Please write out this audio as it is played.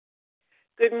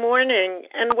Good morning,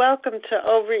 and welcome to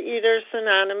Overeaters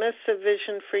Anonymous, a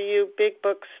Vision for You Big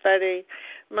Book Study.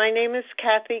 My name is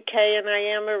Kathy Kay, and I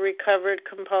am a recovered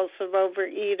compulsive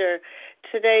overeater.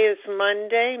 Today is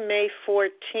Monday, May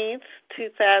 14th,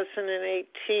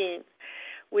 2018.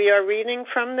 We are reading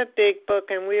from the Big Book,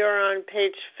 and we are on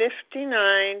page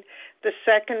 59, the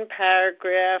second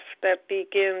paragraph that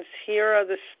begins, "Here are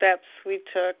the steps we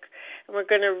took." And we're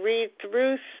going to read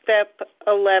through step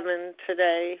 11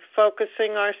 today,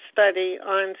 focusing our study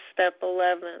on step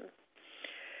 11.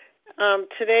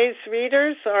 Today's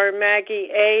readers are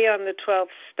Maggie A. on the 12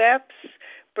 steps,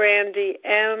 Brandy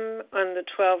M. on the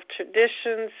 12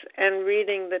 traditions, and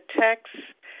reading the text,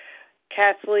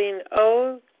 Kathleen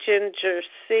O., Ginger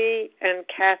C., and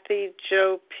Kathy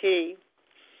Jo P.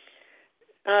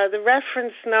 The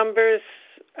reference numbers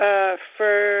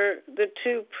for the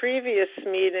two previous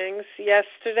meetings,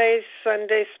 yesterday's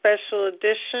Sunday Special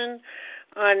Edition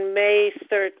on May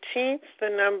 13th, the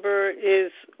number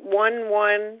is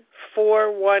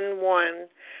 11411.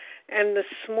 And this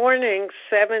morning's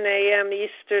 7 a.m.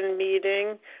 Eastern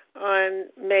meeting on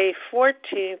May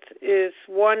 14th is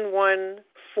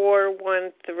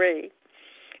 11413.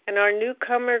 And our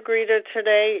newcomer greeter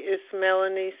today is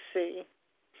Melanie C.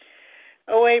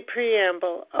 OA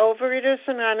Preamble. Overeaters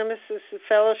Anonymous is a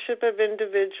fellowship of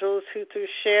individuals who, through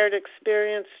shared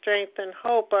experience, strength, and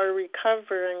hope, are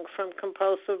recovering from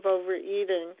compulsive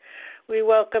overeating. We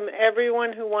welcome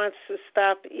everyone who wants to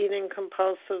stop eating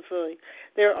compulsively.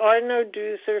 There are no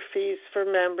dues or fees for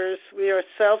members. We are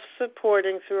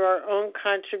self-supporting through our own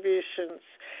contributions,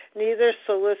 neither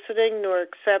soliciting nor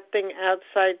accepting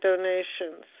outside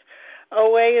donations.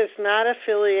 OA is not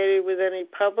affiliated with any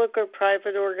public or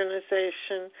private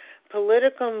organization,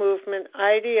 political movement,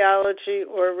 ideology,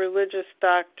 or religious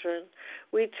doctrine.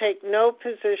 We take no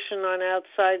position on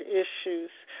outside issues.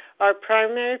 Our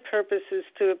primary purpose is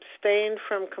to abstain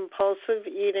from compulsive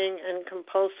eating and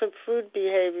compulsive food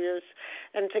behaviors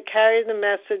and to carry the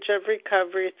message of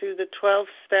recovery through the 12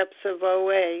 steps of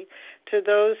OA to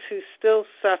those who still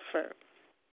suffer.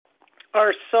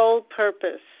 Our sole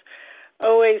purpose.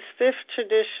 OA's fifth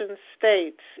tradition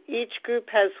states, each group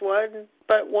has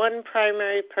but one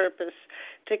primary purpose,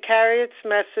 to carry its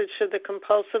message to the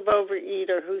compulsive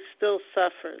overeater who still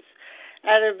suffers.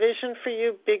 At a Vision for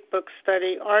You Big Book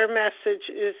study, our message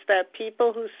is that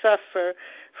people who suffer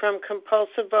from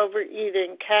compulsive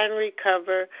overeating can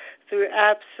recover through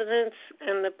abstinence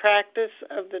and the practice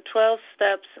of the 12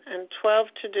 steps and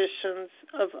 12 traditions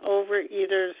of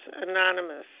Overeaters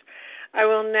Anonymous. I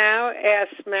will now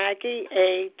ask Maggie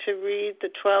A. to read the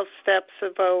 12 steps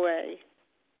of OA.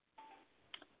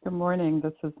 Good morning.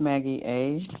 This is Maggie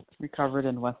A., recovered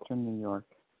in Western New York.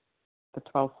 The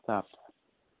 12 steps.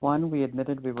 1. We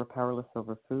admitted we were powerless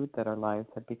over food, that our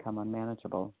lives had become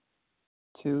unmanageable.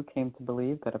 2. Came to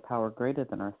believe that a power greater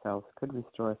than ourselves could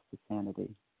restore us to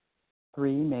sanity.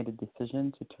 3. Made a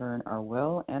decision to turn our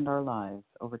will and our lives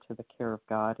over to the care of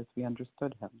God as we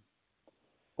understood Him.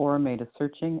 4. Made a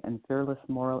searching and fearless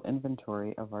moral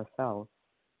inventory of ourselves.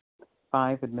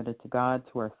 5. Admitted to God,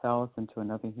 to ourselves, and to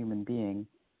another human being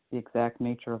the exact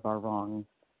nature of our wrongs.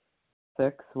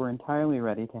 6. Were entirely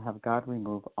ready to have God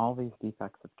remove all these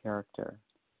defects of character.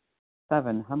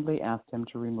 7. Humbly asked Him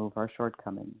to remove our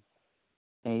shortcomings.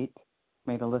 8.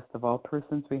 Made a list of all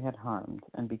persons we had harmed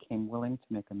and became willing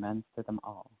to make amends to them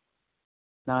all.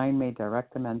 9. Made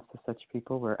direct amends to such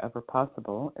people wherever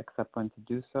possible, except when to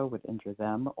do so would injure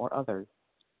them or others.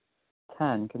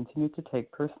 10. Continued to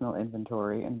take personal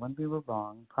inventory, and when we were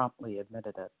wrong, promptly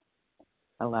admitted it.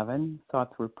 11.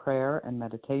 Sought through prayer and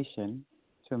meditation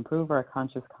to improve our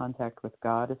conscious contact with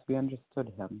God as we understood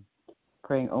Him,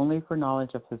 praying only for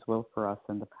knowledge of His will for us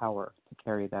and the power to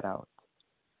carry that out.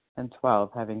 And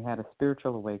 12. Having had a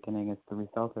spiritual awakening as the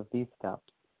result of these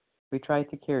steps, we try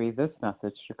to carry this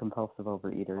message to compulsive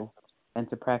overeaters and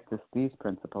to practice these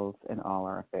principles in all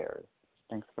our affairs.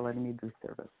 Thanks for letting me do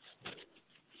service.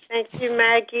 Thank you,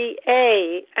 Maggie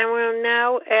A. And we'll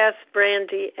now ask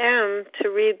Brandy M.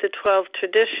 to read the 12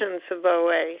 traditions of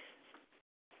OA.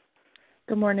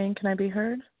 Good morning. Can I be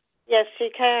heard? Yes, you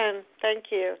can.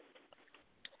 Thank you.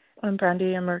 I'm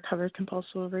Brandy. I'm a recovered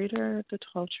compulsive overeater of the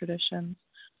 12 traditions.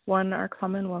 1. Our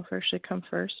common welfare should come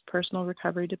first. Personal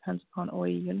recovery depends upon OA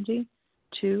unity.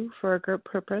 2. For our group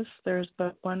purpose, there is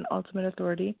but one ultimate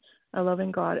authority, a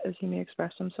loving God as He may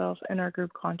express Himself, and our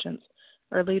group conscience.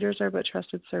 Our leaders are but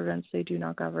trusted servants. They do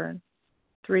not govern.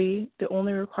 3. The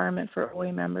only requirement for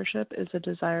OA membership is a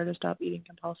desire to stop eating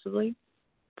compulsively.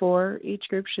 4. Each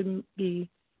group should be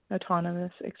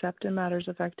autonomous except in matters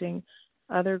affecting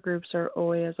other groups or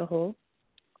OA as a whole.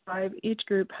 5, each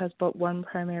group has but one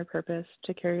primary purpose,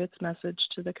 to carry its message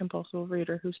to the compulsive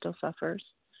reader who still suffers.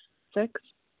 6,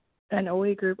 an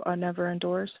OA group ought never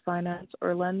endorse, finance,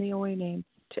 or lend the OA name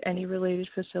to any related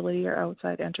facility or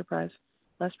outside enterprise,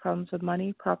 lest problems of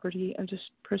money, property, and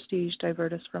prestige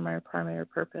divert us from our primary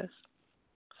purpose.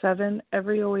 7,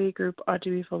 every OA group ought to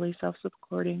be fully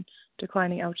self-supporting,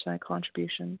 declining outside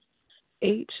contributions.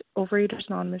 8, Overeaters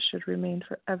Anonymous should remain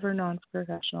forever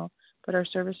non-professional, but our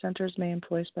service centers may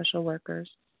employ special workers.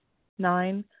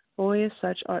 9, OA as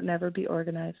such ought never be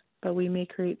organized, but we may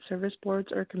create service boards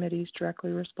or committees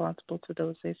directly responsible to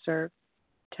those they serve.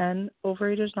 10,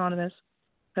 Overeaters Anonymous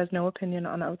has no opinion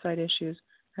on outside issues,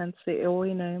 hence the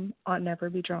OA name ought never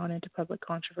be drawn into public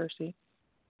controversy.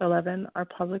 11, our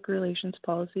public relations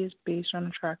policy is based on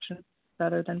attraction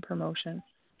rather than promotion.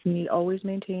 We may always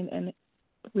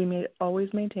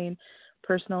maintain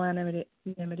personal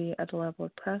anonymity at the level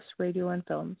of press, radio, and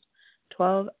films.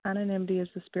 12, anonymity is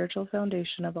the spiritual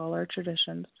foundation of all our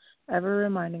traditions, ever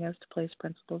reminding us to place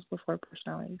principles before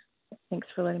personalities. Thanks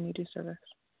for letting me do service.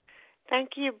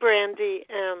 Thank you, Brandy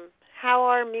M. How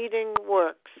our meeting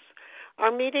works.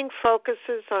 Our meeting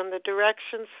focuses on the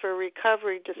directions for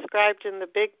recovery described in the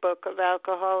Big Book of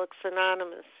Alcoholics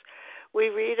Anonymous. We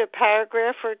read a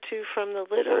paragraph or two from the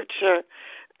literature,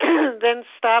 then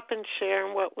stop and share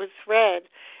in what was read.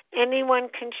 Anyone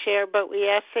can share, but we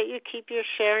ask that you keep your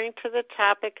sharing to the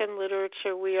topic and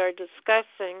literature we are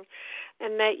discussing,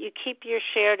 and that you keep your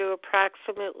share to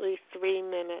approximately 3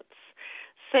 minutes.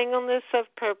 Singleness of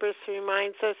purpose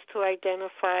reminds us to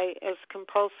identify as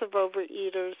compulsive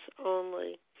overeaters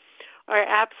only. Our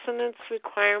abstinence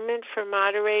requirement for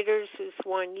moderators is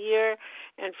 1 year,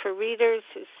 and for readers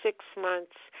is 6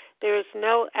 months. There is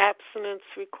no abstinence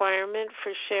requirement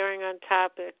for sharing on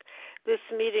topic. This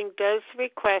meeting does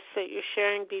request that your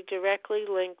sharing be directly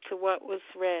linked to what was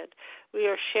read. We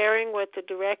are sharing what the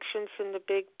directions in the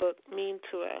Big Book mean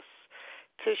to us.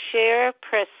 To share,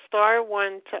 press star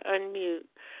 1 to unmute.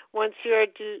 Once you are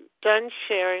done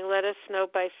sharing, let us know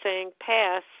by saying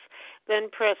pass, then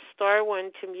press star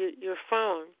 1 to mute your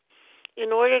phone.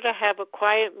 In order to have a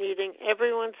quiet meeting,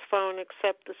 everyone's phone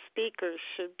except the speakers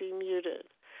should be muted.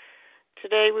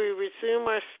 Today we resume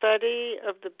our study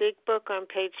of the Big Book on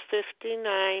page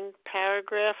 59,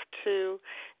 paragraph 2,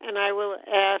 and I will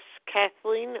ask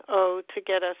Kathleen O. to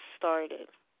get us started.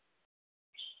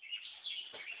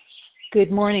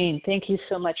 Good morning. Thank you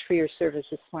so much for your service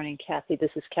this morning, Kathy.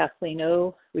 This is Kathleen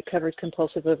O., recovered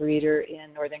compulsive overeater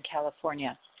in Northern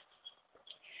California.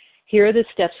 Here are the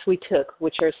steps we took,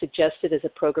 which are suggested as a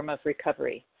program of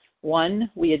recovery.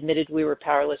 1, we admitted we were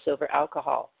powerless over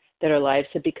alcohol, that our lives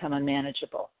had become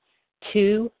unmanageable.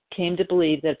 2, came to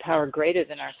believe that a power greater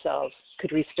than ourselves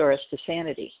could restore us to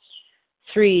sanity.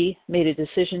 3, made a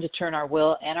decision to turn our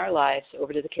will and our lives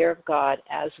over to the care of God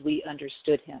as we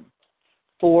understood Him.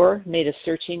 4, made a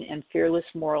searching and fearless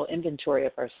moral inventory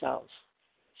of ourselves.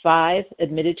 5,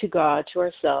 admitted to God, to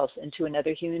ourselves, and to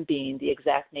another human being the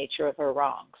exact nature of our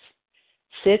wrongs.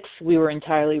 6, we were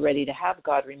entirely ready to have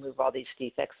God remove all these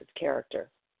defects of character.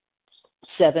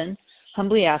 7,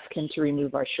 humbly asked Him to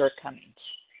remove our shortcomings.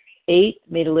 8,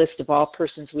 made a list of all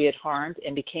persons we had harmed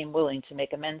and became willing to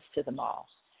make amends to them all.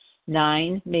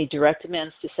 9, made direct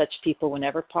amends to such people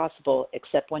whenever possible,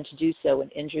 except when to do so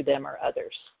would injure them or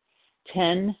others.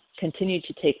 10, continued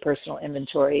to take personal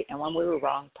inventory, and when we were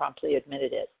wrong, promptly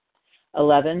admitted it.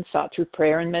 11, sought through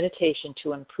prayer and meditation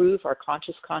to improve our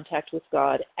conscious contact with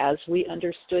God as we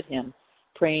understood Him,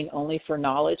 praying only for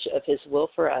knowledge of His will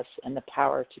for us and the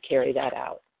power to carry that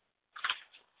out.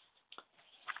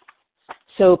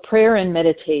 So, prayer and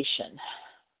meditation.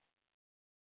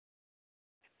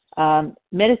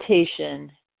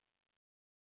 Meditation,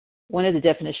 one of the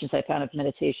definitions I found of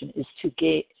meditation is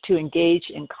to engage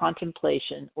in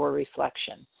contemplation or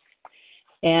reflection.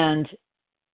 And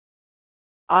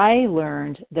I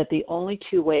learned that the only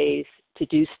 2 ways to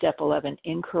do step 11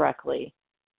 incorrectly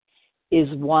is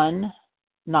 1,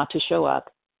 not to show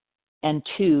up, and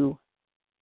 2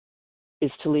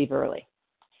 is to leave early.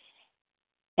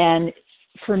 And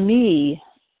for me,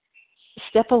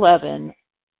 step 11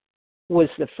 was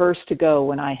the first to go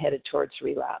when I headed towards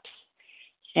relapse.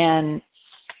 And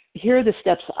here are the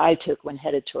steps I took when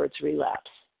headed towards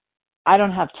relapse. I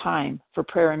don't have time for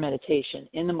prayer and meditation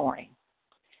in the morning,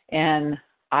 and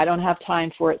I don't have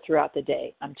time for it throughout the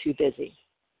day. I'm too busy.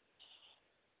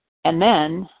 And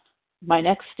then my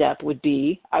next step would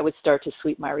be I would start to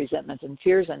sweep my resentments and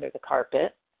fears under the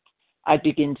carpet. I'd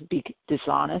begin to be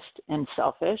dishonest and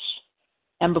selfish.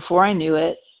 And before I knew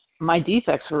it, my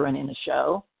defects were running the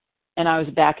show, and I was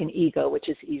back in ego, which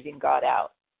is easing God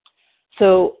out.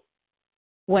 So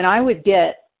when I would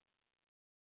get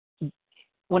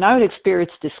when I would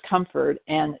experience discomfort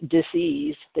and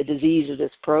disease, the disease of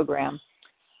this program,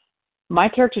 my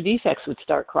character defects would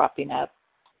start cropping up.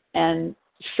 And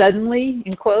suddenly,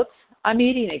 in quotes, I'm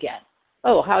eating again.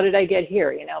 Oh, how did I get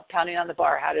here? Pounding on the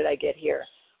bar, how did I get here?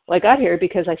 Well, I got here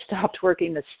because I stopped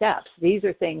working the steps. These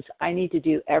are things I need to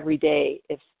do every day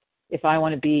if I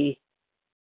want to be,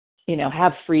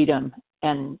 have freedom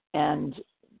and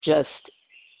just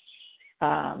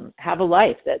have a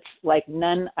life that's like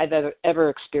none I've ever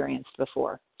experienced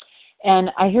before.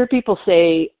 And I hear people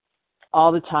say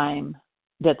all the time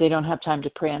that they don't have time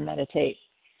to pray and meditate.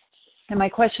 And my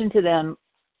question to them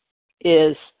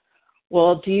is,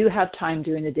 well, do you have time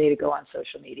during the day to go on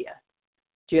social media?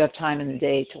 Do you have time in the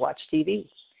day to watch TV?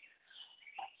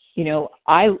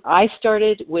 I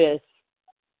started with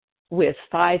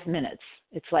 5 minutes.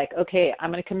 It's like, okay,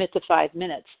 I'm going to commit to 5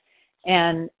 minutes.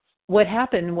 And what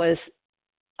happened was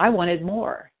I wanted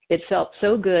more. It felt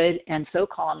so good and so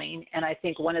calming. And I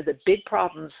think one of the big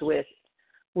problems with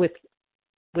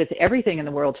everything in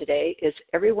the world today is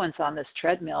everyone's on this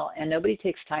treadmill and nobody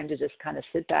takes time to just kind of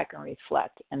sit back and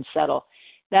reflect and settle.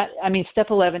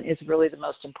 Step 11 is really the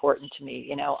most important to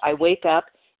me. I wake up,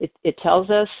 it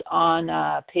tells us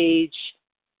on page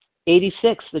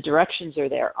 86, the directions are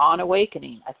there. On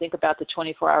awakening, I think about the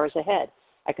 24 hours ahead.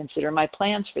 I consider my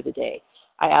plans for the day.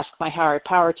 I ask my higher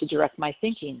power to direct my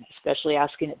thinking, especially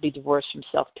asking it be divorced from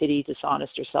self-pity,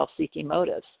 dishonest, or self-seeking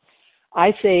motives.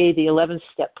 I say the 11th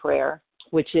step prayer,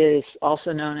 which is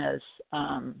also known as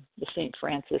the St.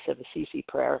 Francis of Assisi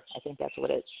prayer. I think that's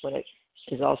what it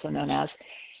is also known as.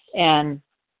 And,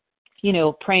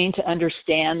 praying to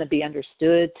understand and be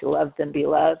understood, to love and be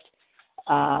loved,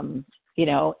 and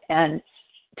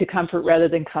to comfort rather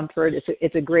than comfort.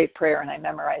 It's a great prayer, and I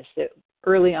memorized it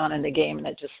early on in the game, and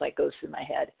it just goes through my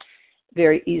head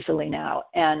very easily now.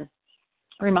 And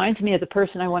reminds me of the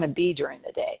person I want to be during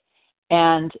the day.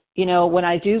 And, when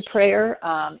I do prayer,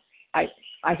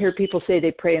 I hear people say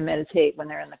they pray and meditate when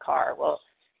they're in the car. Well,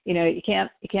 you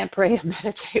can't pray and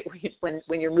meditate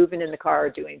when you're moving in the car or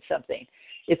doing something.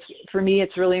 For me,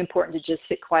 it's really important to just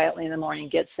sit quietly in the morning,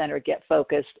 get centered, get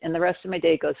focused, and the rest of my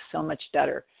day goes so much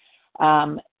better.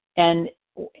 And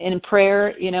in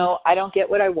prayer, I don't get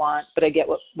what I want, but I get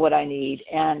what I need.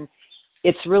 And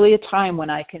it's really a time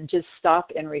when I can just stop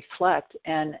and reflect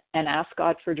and ask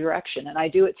God for direction. And I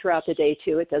do it throughout the day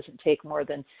too. It doesn't take more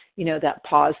than, that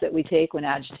pause that we take when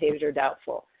agitated or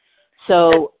doubtful.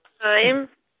 So time.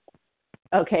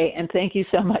 Okay, and thank you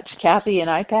so much, Kathy, and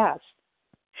I pass.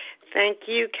 Thank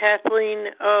you, Kathleen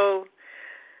O.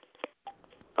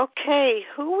 Okay,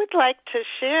 who would like to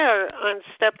share on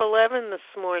step 11 this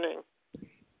morning?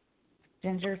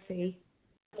 Ginger C.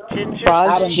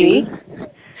 Roz G.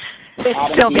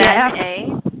 Sylvia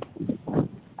A.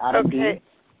 Okay, B.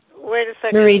 wait a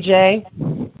second. Marie J.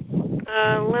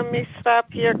 Let me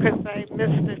stop here because I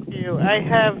missed a few. I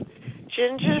have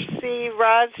Ginger C,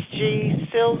 Roz G,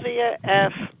 Sylvia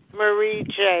F, Marie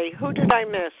J. Who did I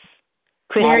miss?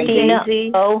 Christina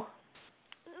O.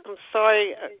 I'm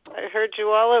sorry, I heard you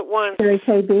all at once. Sherry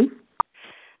KB.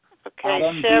 Okay,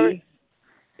 Adam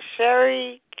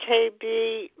Sherry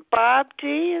KB, Bob D,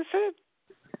 is it?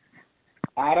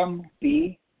 Adam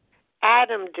B.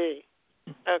 Adam D.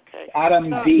 Okay. Adam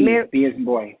B. B as in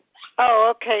boy.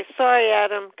 Oh, okay. Sorry,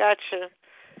 Adam. Gotcha.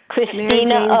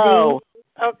 Christina O.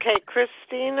 Okay,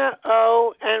 Christina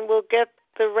O, and we'll get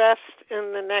the rest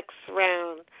in the next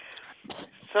round.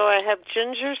 So I have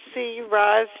Ginger C,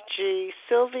 Roz G,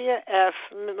 Sylvia F,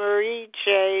 Marie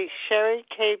J, Sherry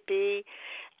KB,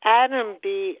 Adam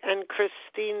B, and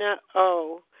Christina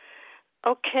O.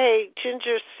 Okay,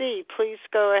 Ginger C, please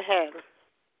go ahead.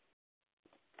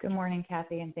 Good morning,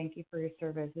 Kathy, and thank you for your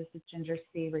service. This is Ginger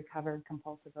C, recovered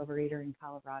compulsive overeater in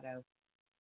Colorado.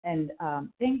 And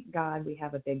thank God we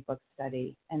have a big book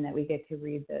study and that we get to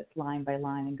read this line by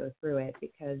line and go through it,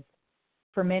 because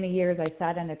for many years I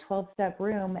sat in a 12-step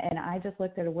room and I just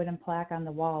looked at a wooden plaque on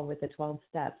the wall with the 12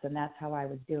 steps, and that's how I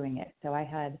was doing it. So I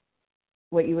had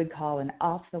what you would call an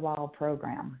off-the-wall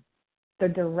program. The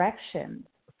directions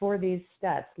for these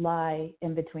steps lie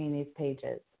in between these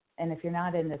pages. And if you're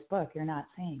not in this book, you're not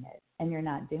seeing it and you're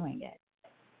not doing it.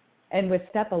 And with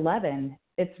step 11,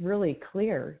 it's really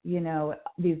clear,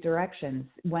 these directions.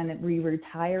 When we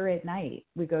retire at night,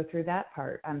 we go through that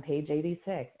part on page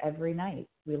 86 every night.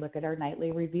 We look at our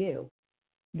nightly review.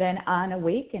 Then on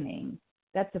awakening,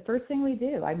 that's the first thing we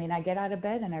do. I get out of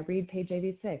bed and I read page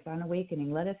 86 on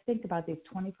awakening. Let us think about these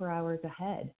 24 hours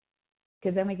ahead,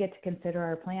 because then we get to consider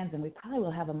our plans, and we probably will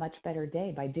have a much better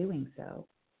day by doing so.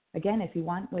 Again, if you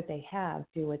want what they have,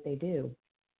 do what they do.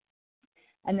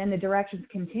 And then the directions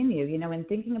continue. In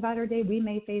thinking about our day, we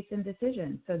may face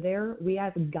indecision. So there we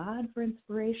ask God for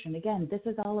inspiration. Again, this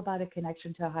is all about a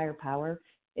connection to a higher power.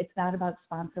 It's not about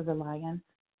sponsor reliance.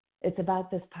 It's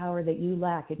about this power that you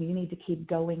lack, and you need to keep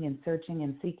going and searching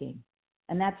and seeking.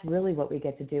 And that's really what we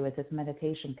get to do with this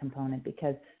meditation component,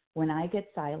 because when I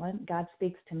get silent, God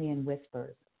speaks to me in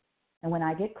whispers. And when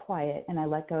I get quiet and I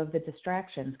let go of the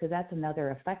distractions, because that's another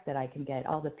effect that I can get,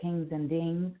 all the pings and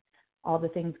dings, all the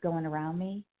things going around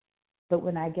me. But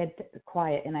when I get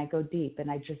quiet and I go deep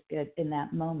and I just get in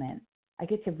that moment, I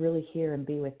get to really hear and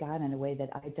be with God in a way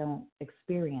that I don't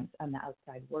experience on the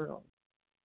outside world.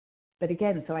 But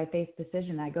again, so I face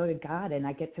decision. I go to God and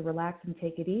I get to relax and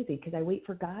take it easy because I wait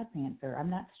for God's answer. I'm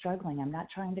not struggling. I'm not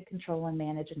trying to control and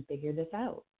manage and figure this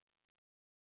out.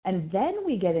 And then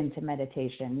we get into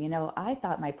meditation. I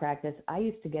thought my practice, I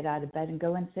used to get out of bed and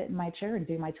go and sit in my chair and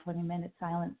do my 20-minute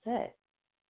silent sit.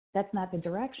 That's not the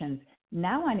directions.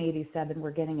 Now on 87,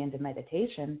 we're getting into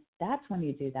meditation. That's when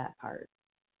you do that part.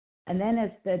 And then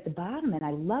at the bottom, and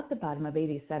I love the bottom of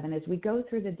 87, as we go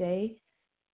through the day,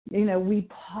 we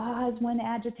pause when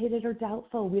agitated or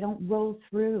doubtful. We don't roll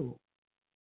through.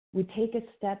 We take a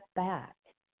step back.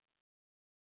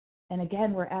 And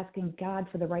again, we're asking God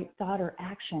for the right thought or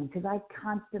action, because I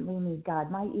constantly need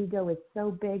God. My ego is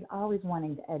so big, always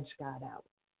wanting to edge God out.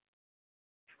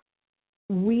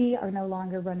 We are no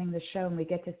longer running the show, and we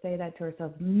get to say that to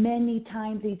ourselves many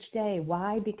times each day.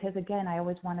 Why? Because, again, I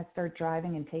always want to start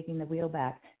driving and taking the wheel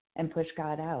back and push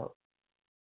God out.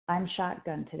 I'm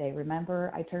shotgun today.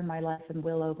 Remember, I turned my life and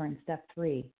will over in step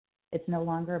 3. It's no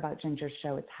longer about Ginger's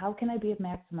show. It's how can I be of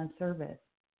maximum service?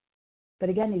 But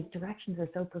again, these directions are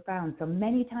so profound. So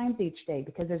many times each day,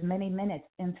 because there's many minutes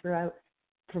in throughout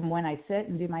from when I sit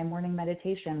and do my morning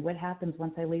meditation, what happens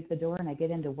once I leave the door and I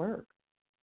get into work?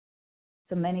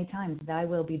 So many times, thy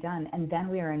will be done. And then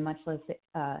we are in much less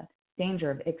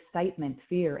danger of excitement,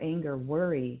 fear, anger,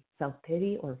 worry,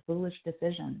 self-pity, or foolish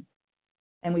decisions.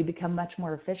 And we become much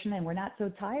more efficient, and we're not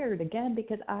so tired, again,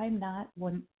 because I'm not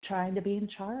trying to be in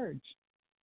charge.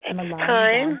 I'm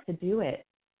allowing God to do it.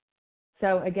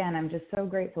 So, again, I'm just so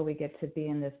grateful we get to be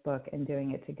in this book and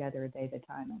doing it together a day at a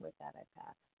time. And with that, I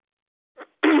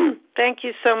pass. Thank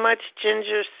you so much,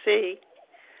 Ginger C.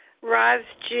 Roz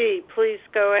G., please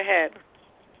go ahead.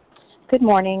 Good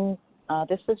morning.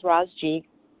 This is Roz G.,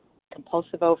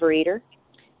 compulsive overeater,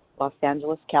 Los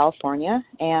Angeles, California.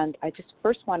 And I just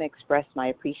first want to express my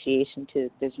appreciation to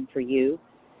Vision for You.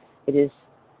 It is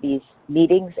these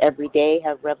meetings every day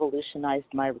have revolutionized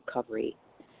my recovery.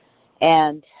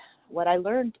 And what I've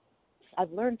learned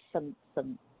some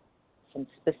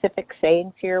specific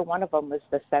sayings here. One of them was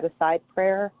the set-aside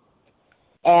prayer.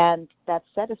 And that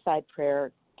set-aside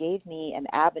prayer gave me an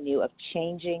avenue of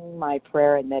changing my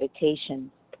prayer and meditation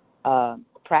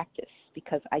practice,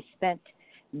 because I spent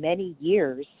many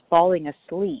years falling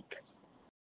asleep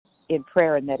in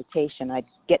prayer and meditation. I'd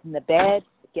get in the bed,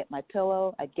 get my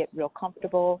pillow, I'd get real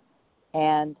comfortable,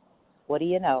 and what do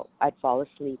you know? I'd fall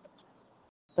asleep.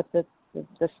 But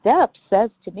the step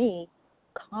says to me,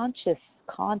 conscious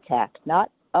contact, not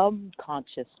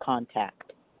unconscious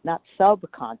contact, not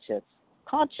subconscious,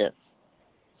 conscious.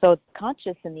 So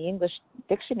conscious in the English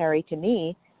dictionary to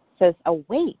me says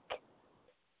awake.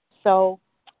 So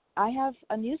I have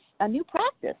a new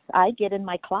practice. I get in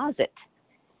my closet,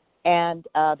 and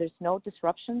there's no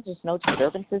disruptions, there's no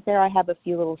disturbances there. I have a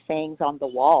few little sayings on the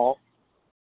wall,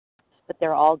 but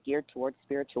they're all geared towards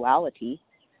spirituality.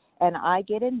 And I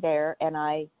get in there and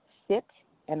I sit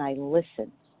and I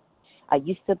listen. I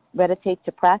used to meditate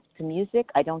to practice music.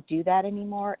 I don't do that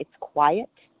anymore. It's quiet.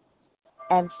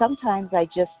 And sometimes I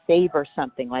just savor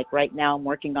something. Like right now I'm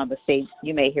working on the same.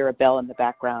 You may hear a bell in the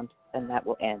background, and that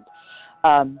will end.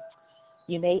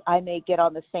 I may get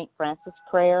on the St. Francis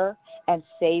prayer and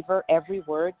savor every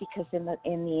word, because in the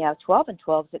 12 and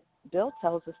 12, Bill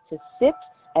tells us to sit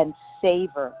and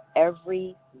savor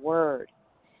every word,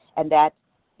 and that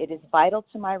it is vital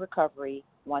to my recovery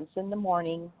once in the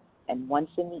morning and once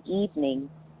in the evening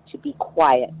to be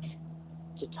quiet,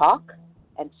 to talk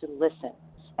and to listen.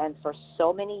 And for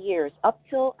so many years, up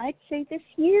till I'd say this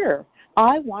year,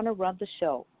 I want to run the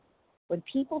show. When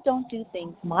people don't do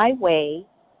things my way,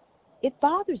 it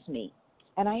bothers me.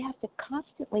 And I have to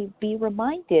constantly be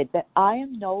reminded that I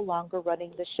am no longer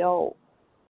running the show.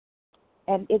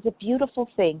 And it's a beautiful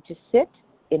thing to sit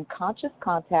in conscious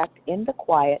contact in the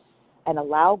quiet and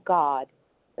allow God,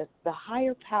 the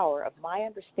higher power of my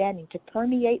understanding, to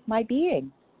permeate my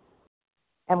being.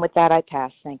 And with that, I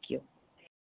pass. Thank you.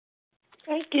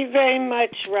 Thank you very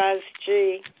much, Roz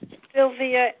G.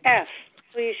 Sylvia F.,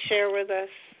 please share with us.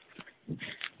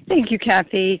 Thank you,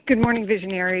 Kathy. Good morning,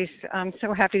 visionaries. I'm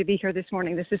so happy to be here this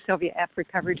morning. This is Sylvia F.,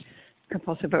 recovered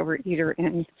compulsive overeater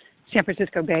in San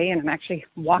Francisco Bay, and I'm actually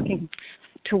walking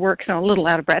to work, so I'm a little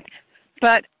out of breath.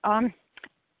 But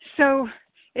so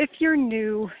if you're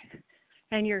new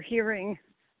and you're hearing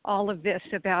all of this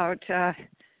about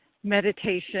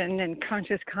meditation and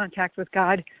conscious contact with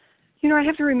God, I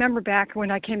have to remember back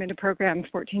when I came into program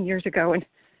 14 years ago, and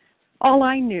all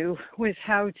I knew was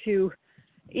how to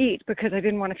eat because I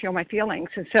didn't want to feel my feelings.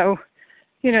 And so,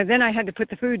 then I had to put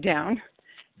the food down,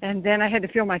 and then I had to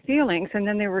feel my feelings, and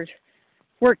then they would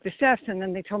work the steps, and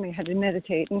then they told me I had to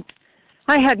meditate. And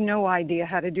I had no idea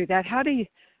how to do that.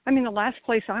 The last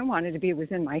place I wanted to be was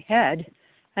in my head,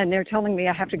 and they're telling me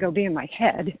I have to go be in my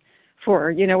head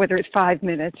for, whether it's 5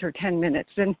 minutes or 10 minutes.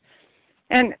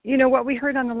 And what we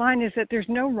heard on the line is that there's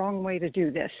no wrong way to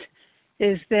do this,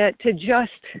 is that to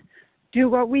just do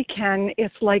what we can.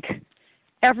 It's like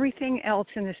everything else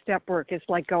in the step work is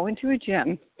like going to a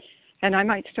gym, and I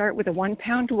might start with a 1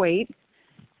 pound weight,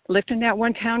 lifting that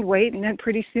 1 pound weight, and then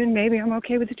pretty soon maybe I'm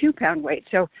okay with a 2 pound weight.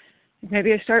 So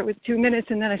maybe I start with 2 minutes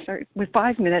and then I start with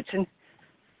 5 minutes. And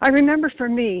I remember for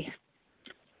me,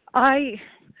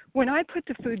 when I put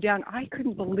the food down, I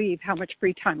couldn't believe how much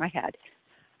free time I had.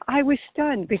 I was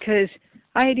stunned because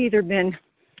I had either been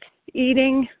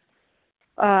eating,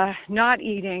 not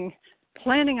eating,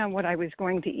 planning on what I was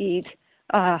going to eat,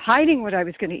 hiding what I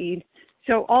was going to eat.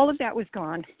 So all of that was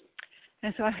gone.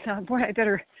 And so I thought, boy, I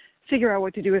better figure out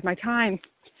what to do with my time.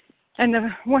 And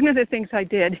one of the things I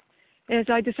did is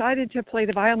I decided to play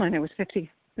the violin. I was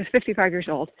 55 years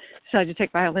old, decided to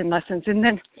take violin lessons. And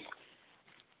then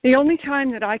the only time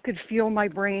that I could feel my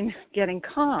brain getting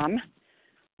calm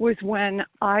was when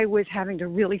I was having to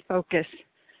really focus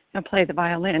and play the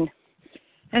violin.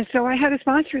 And so I had a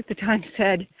sponsor at the time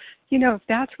said, if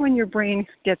that's when your brain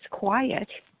gets quiet,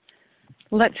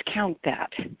 let's count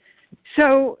that.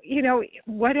 So,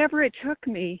 whatever it took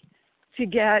me to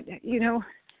get,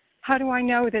 how do I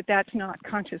know that that's not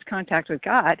conscious contact with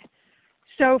God?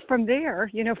 So from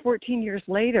there, 14 years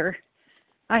later,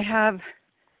 I have,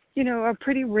 a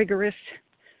pretty rigorous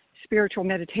spiritual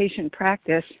meditation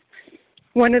practice.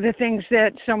 One of the things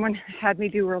that someone had me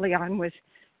do early on was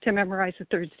to memorize the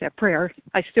 3rd step prayer.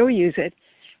 I still use it.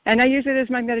 And I use it as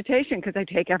my meditation because I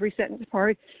take every sentence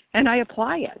apart and I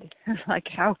apply it. It's like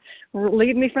how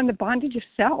relieve me from the bondage of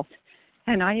self.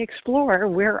 And I explore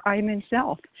where I'm in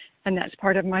self. And that's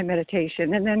part of my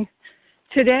meditation. And then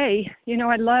today,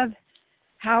 I love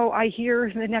how I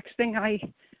hear the next thing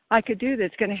I could do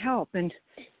that's going to help. And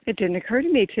it didn't occur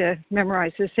to me to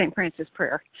memorize the St. Francis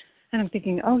prayer. And I'm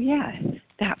thinking, oh, yeah,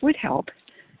 that would help.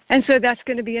 And so that's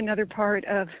going to be another part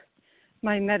of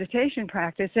my meditation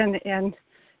practice and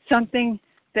something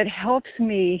that helps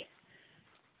me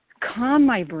calm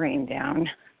my brain down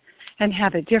and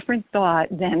have a different thought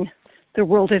than the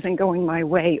world isn't going my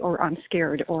way, or I'm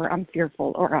scared, or I'm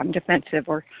fearful, or I'm defensive,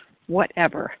 or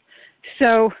whatever.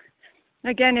 So,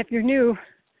 again, if you're new,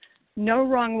 no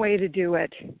wrong way to do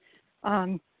it.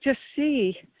 Just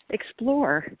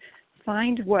explore,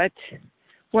 find what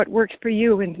works for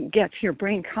you and gets your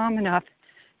brain calm enough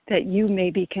that you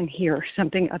maybe can hear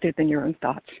something other than your own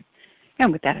thoughts.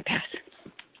 And with that, I pass.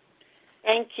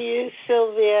 Thank you,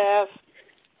 Sylvia.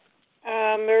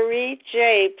 Marie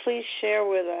J., please share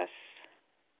with us.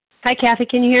 Hi, Kathy.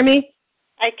 Can you hear me?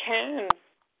 I can.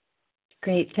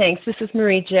 Great. Thanks. This is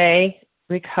Marie J.,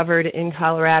 recovered in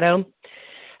Colorado.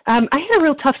 I had a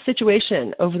real tough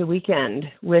situation over the weekend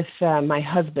with my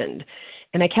husband,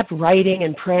 and I kept writing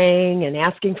and praying and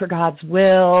asking for God's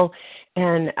will,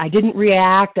 and I didn't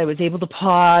react. I was able to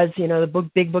pause. The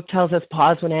big book tells us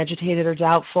pause when agitated or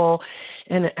doubtful,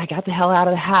 and I got the hell out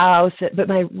of the house, but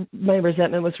my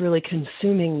resentment was really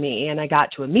consuming me, and I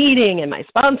got to a meeting, and my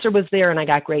sponsor was there, and I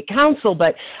got great counsel,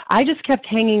 but I just kept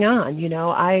hanging on.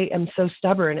 I am so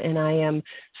stubborn, and I am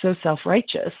so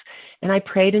self-righteous, and I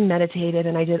prayed and meditated,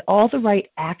 and I did all the right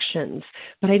actions,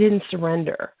 but I didn't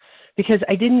surrender because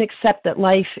I didn't accept that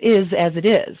life is as it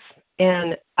is.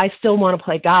 And I still want to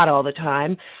play God all the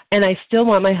time, and I still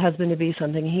want my husband to be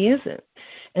something he isn't.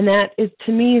 And that,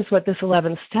 to me, is what this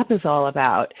 11th step is all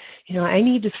about. I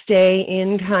need to stay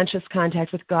in conscious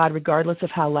contact with God regardless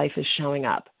of how life is showing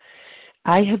up.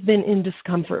 I have been in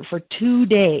discomfort for 2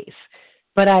 days,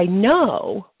 but I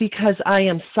know, because I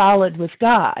am solid with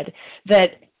God,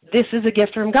 that this is a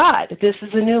gift from God. This is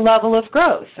a new level of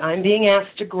growth. I'm being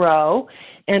asked to grow,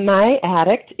 and my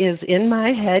addict is in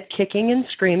my head kicking and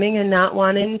screaming and not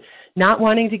wanting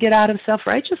to get out of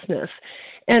self-righteousness.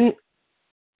 And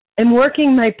I'm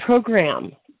working my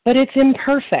program, but it's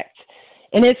imperfect.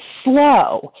 and it's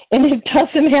slow, and it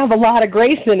doesn't have a lot of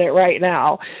grace in it right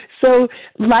now. So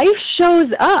life shows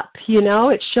up,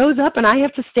 it shows up, and I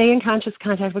have to stay in conscious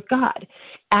contact with God,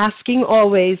 asking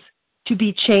always to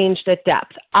be changed at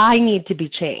depth. I need to be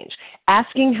changed.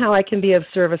 Asking how I can be of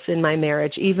service in my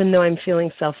marriage, even though I'm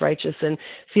feeling self-righteous and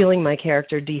feeling my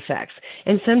character defects.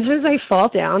 And sometimes I fall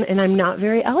down and I'm not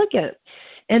very elegant.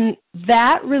 And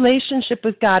that relationship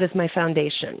with God is my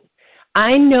foundation.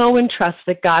 I know and trust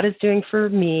that God is doing for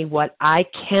me what I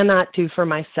cannot do for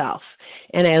myself.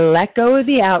 And I let go of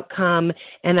the outcome,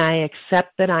 and I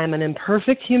accept that I'm an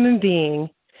imperfect human being,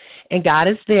 and God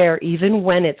is there even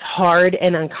when it's hard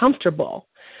and uncomfortable.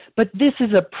 But this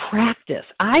is a practice.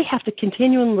 I have to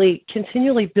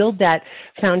continually build that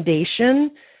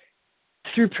foundation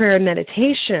through prayer and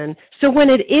meditation. So when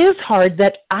it is hard,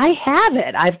 that I have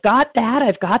it. I've got that.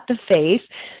 I've got the faith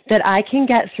that I can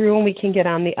get through and we can get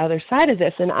on the other side of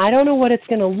this. And I don't know what it's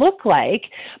going to look like,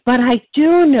 but I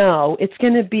do know it's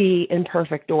going to be in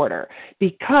perfect order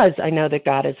because I know that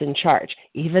God is in charge.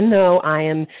 Even though I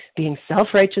am being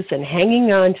self-righteous and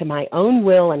hanging on to my own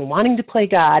will and wanting to play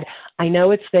God, I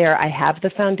know it's there. I have the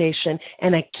foundation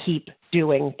and I keep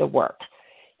doing the work.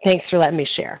 Thanks for letting me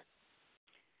share.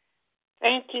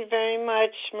 Thank you very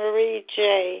much, Marie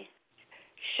J.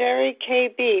 Sherry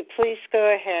KB, please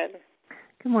go ahead.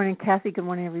 Good morning, Kathy. Good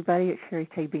morning, everybody. It's Sherry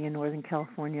KB in Northern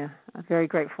California. I'm very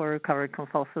grateful, recovered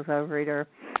compulsive overeater.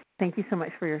 Thank you so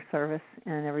much for your service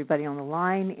and everybody on the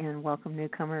line, and welcome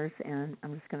newcomers. And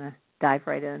I'm just going to dive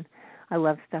right in. I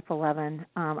love Step 11.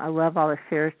 I love all the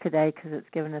shares today because it's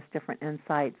given us different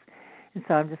insights. And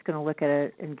so I'm just going to look at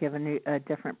it and give a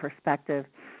different perspective.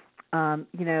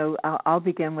 I'll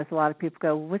begin with a lot of people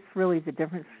go, what's really the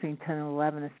difference between 10 and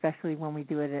 11, especially when we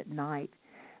do it at night?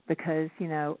 Because,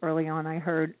 early on I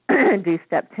heard do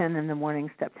Step 10 in the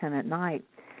morning, Step 10 at night.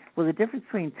 Well, the difference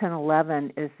between 10 and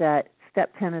 11 is that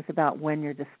Step 10 is about when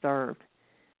you're disturbed,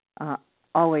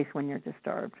 always when you're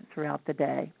disturbed throughout the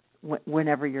day,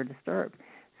 whenever you're disturbed.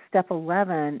 Step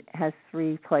 11 has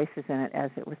 3 places in it,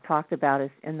 as it was talked about,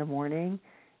 is in the morning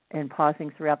and pausing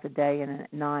throughout the day and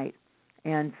at night.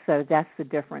 And so that's the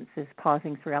difference, is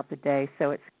pausing throughout the day.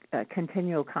 So it's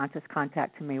continual conscious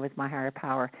contact to me with my higher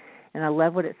power. And I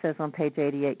love what it says on page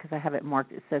 88 because I have it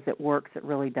marked. It says it works. It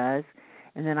really does.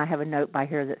 And then I have a note by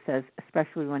here that says,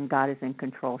 especially when God is in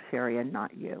control, Sherry, and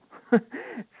not you.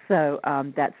 So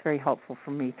that's very helpful for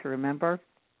me to remember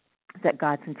that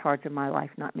God's in charge of my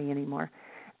life, not me anymore.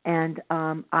 And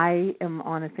I am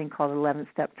on a thing called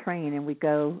 11-Step Train, and we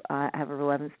go, I have an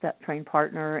 11-Step Train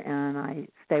partner, and I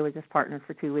stay with this partner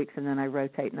for 2 weeks, and then I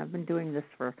rotate. And I've been doing this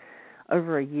for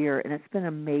over a year, and it's been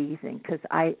amazing because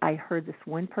I heard this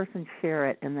one person share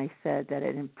it, and they said that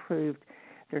it improved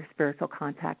their spiritual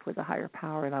contact with a higher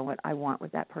power, and I want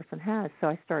what that person has. So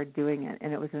I started doing it,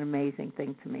 and it was an amazing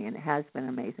thing to me, and it has been an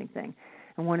amazing thing.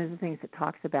 And one of the things it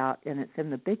talks about, and it's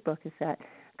in the big book, is that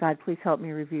God, please help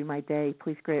me review my day.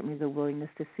 Please grant me the willingness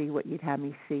to see what you'd have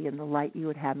me see and the light you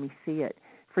would have me see it.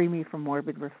 Free me from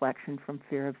morbid reflection, from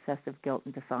fear, obsessive guilt,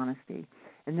 and dishonesty.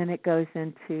 And then it goes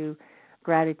into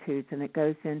gratitudes, and it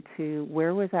goes into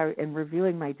where was I, in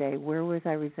reviewing my day, where was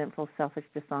I resentful, selfish,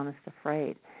 dishonest,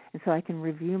 afraid? And so I can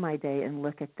review my day and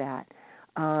look at that.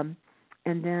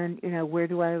 And then, where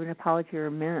do I have an apology or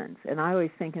amends? And I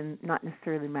always think in not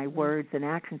necessarily my words and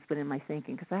actions, but in my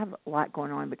thinking, because I have a lot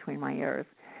going on between my ears.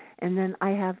 And then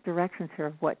I have directions here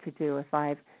of what to do if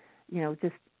I've,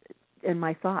 just in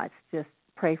my thoughts, just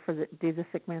do the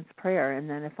sick man's prayer. And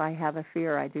then if I have a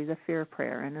fear, I do the fear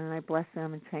prayer. And then I bless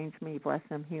them and change me, bless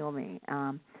them, heal me.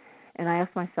 And I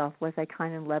ask myself, was I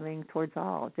kind and loving towards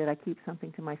all? Did I keep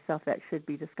something to myself that should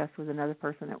be discussed with another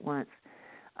person at once?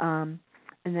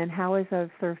 And then how is I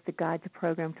served to God to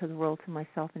program to the world, to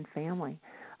myself and family?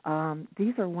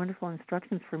 These are wonderful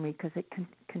instructions for me because it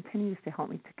continues to help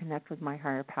me to connect with my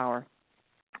higher power.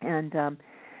 And,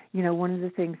 one of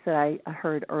the things that I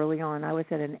heard early on, I was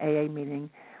at an AA meeting,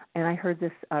 and I heard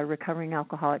this recovering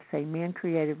alcoholic say, man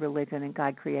created religion and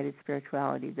God created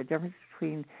spirituality. The difference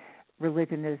between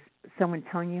religion is someone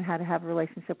telling you how to have a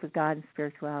relationship with God, and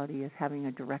spirituality is having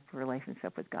a direct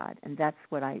relationship with God. And that's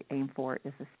what I aim for,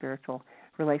 is a spiritual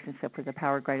relationship with a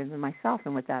power greater than myself.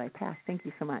 And with that, I pass. Thank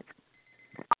you so much.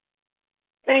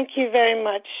 Thank you very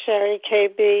much, Sherry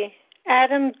KB.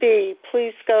 Adam B.,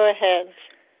 please go ahead.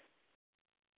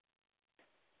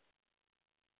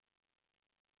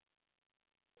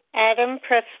 Adam,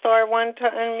 press star 1 to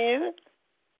unmute.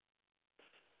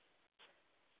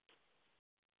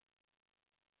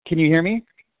 Can you hear me?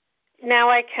 Now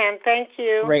I can. Thank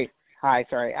you. Great. Hi,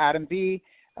 sorry. Adam B.,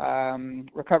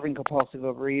 recovering compulsive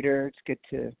overeater. It's good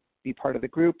to be part of the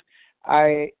group.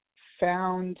 I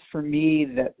found for me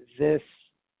that this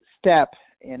step,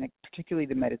 and particularly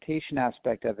the meditation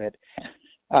aspect of it,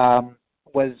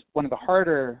 was one of the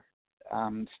harder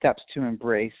steps to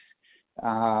embrace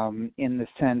in the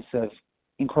sense of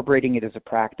incorporating it as a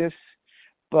practice.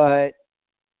 But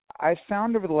I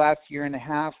found over the last year and a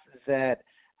half that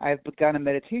I've begun a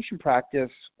meditation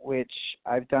practice, which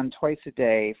I've done twice a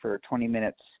day for 20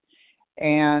 minutes.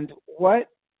 And what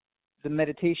the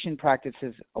meditation practice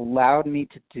has allowed me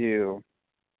to do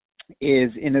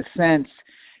is, in a sense,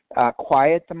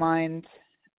 quiet the mind,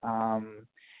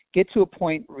 get to a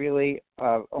point really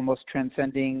of almost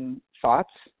transcending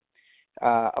thoughts,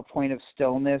 a point of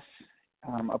stillness,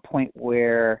 a point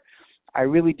where I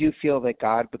really do feel that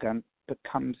God becomes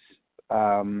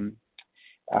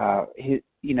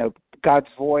God's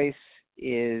voice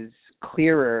is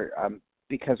clearer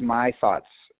because my thoughts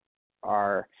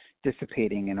are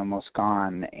dissipating and almost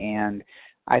gone. And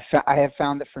I have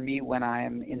found that for me, when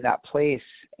I'm in that place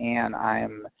and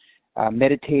I'm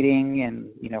meditating, and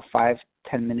 5-10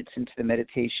 minutes into the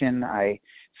meditation, I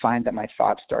find that my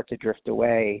thoughts start to drift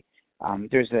away.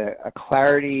 There's a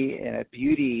clarity and a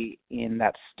beauty in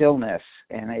that stillness,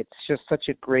 and it's just such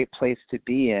a great place to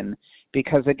be in,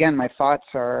 because again, my thoughts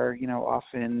are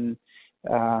often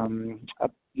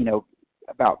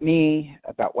about me,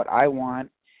 about what I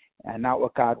want, and not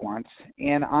what God wants.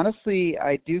 And honestly,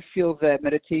 I do feel that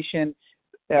meditation,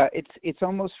 it's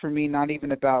almost for me not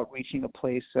even about reaching a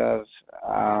place of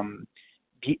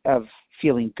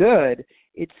feeling good.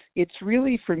 It's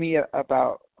really for me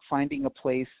about finding a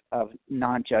place of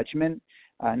non-judgment.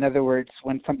 In other words,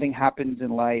 when something happens in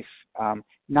life,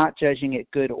 not judging it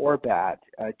good or bad,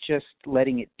 just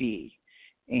letting it be.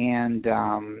 And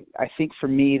I think for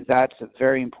me, that's a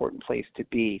very important place to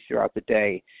be throughout the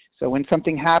day. So when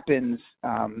something happens,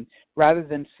 rather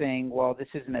than saying, well, this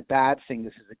isn't a bad thing,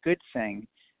 this is a good thing,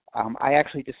 I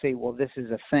actually just say, well, this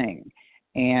is a thing.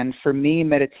 And for me,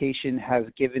 meditation has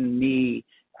given me,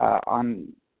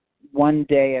 on one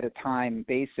day at a time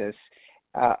basis,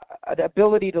 an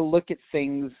ability to look at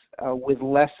things with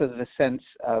less of a sense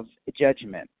of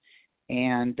judgment.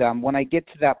 And when I get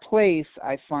to that place,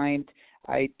 I find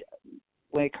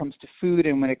when it comes to food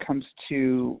and when it comes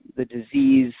to the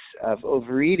disease of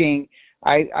overeating,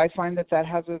 I find that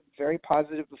has a very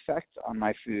positive effect on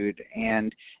my food.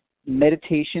 And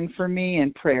meditation for me,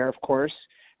 and prayer, of course,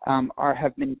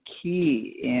 have been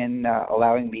key in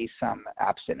allowing me some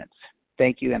abstinence.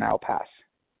 Thank you, and I'll pass.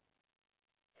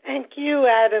 Thank you,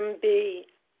 Adam B.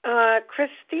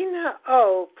 Christina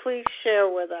O., please share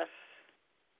with us.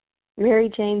 Mary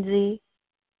Jane Z.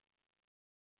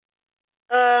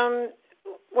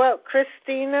 Well,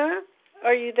 Christina,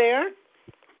 are you there?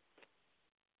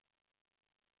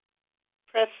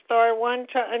 Press star 1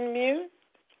 to unmute.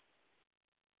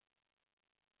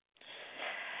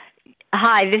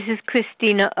 Hi, this is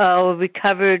Christina O., a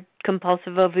recovered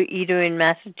compulsive overeater in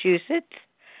Massachusetts.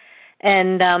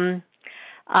 And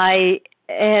I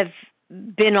have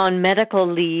been on medical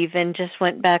leave and just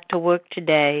went back to work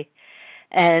today.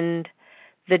 And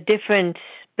the difference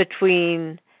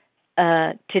between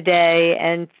today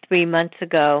and 3 months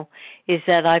ago is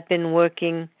that I've been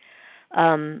working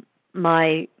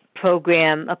my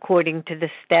program according to the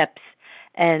steps,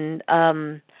 and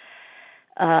am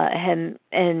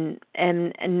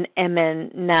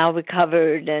now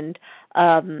recovered. And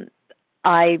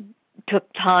I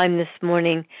took time this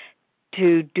morning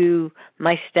to do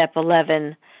my step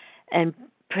 11 and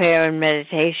prayer and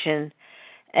meditation,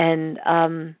 and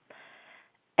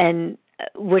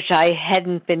which I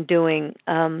hadn't been doing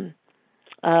when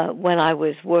I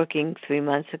was working 3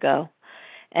 months ago.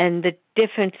 And the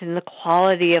difference in the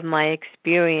quality of my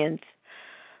experience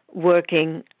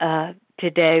working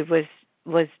today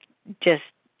was just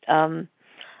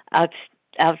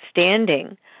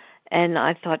outstanding. And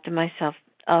I thought to myself,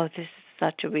 oh, this is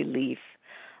such a relief.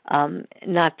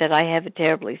 Not that I have a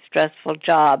terribly stressful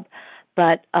job,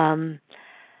 but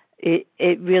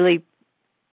it really,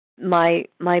 my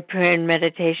prayer and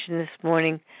meditation this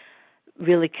morning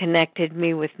really connected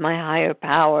me with my higher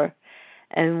power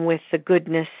and with the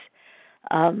goodness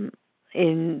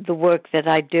in the work that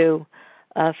I do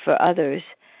for others.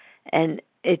 And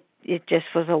it just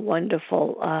was a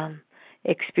wonderful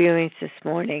experience this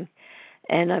morning,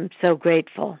 and I'm so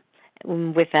grateful.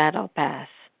 And with that, I'll pass.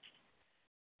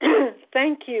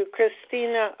 Thank you,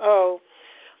 Christina O.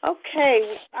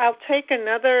 Okay, I'll take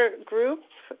another group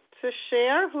to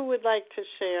share. Who would like to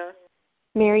share?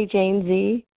 Mary Jane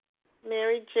Z.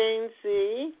 Mary Jane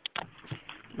Z.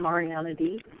 Mariana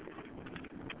D.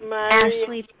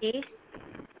 Ashley P.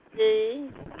 D.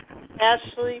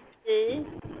 Ashley P.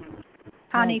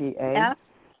 Connie F.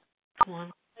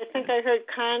 I think I heard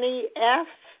Connie F.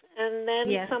 and then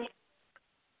Yes.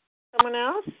 someone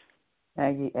else?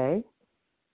 Maggie A.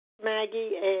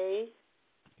 Maggie A.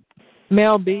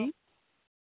 Mel B.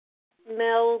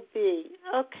 Mel B.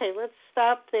 Okay, let's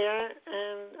stop there,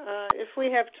 and if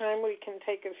we have time, we can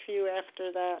take a few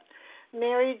after that.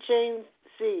 Mary Jane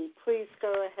Z., please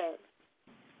go ahead.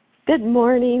 Good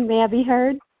morning. May I be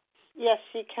heard? Yes,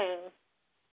 you can.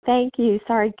 Thank you.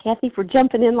 Sorry, Kathy, for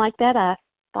jumping in like that. I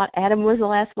thought Adam was the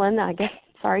last one. I guess,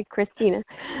 sorry, Christina,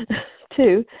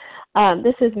 too.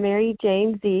 This is Mary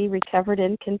Jane Z., recovered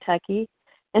in Kentucky.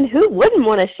 And who wouldn't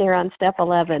want to share on Step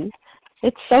 11?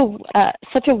 It's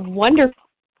such a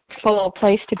wonderful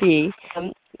place to be.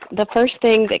 The first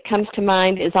thing that comes to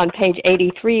mind is on page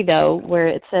 83, though, where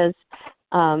it says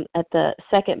at the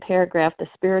second paragraph, the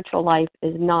spiritual life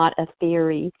is not a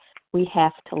theory. We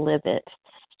have to live it.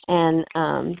 And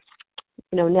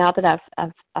now that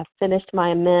I've finished my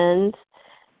amends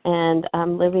and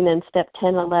I'm living in step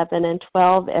 10, 11, and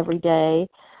 12 every day,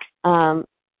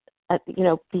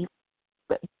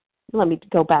 let me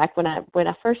go back. When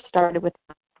I first started with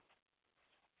my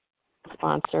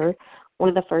sponsor, one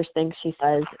of the first things she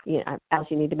says, as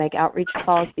you need to make outreach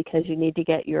calls because you need to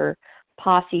get your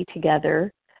posse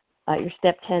together, your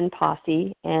step 10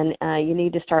 posse, and you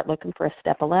need to start looking for a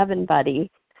step 11 buddy.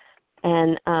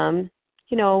 And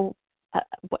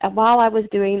while I was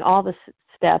doing all the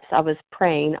steps, I was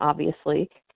praying, obviously.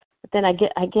 But then I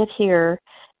get here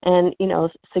and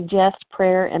suggest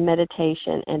prayer and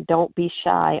meditation, and don't be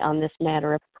shy on this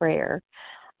matter of prayer.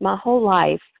 My whole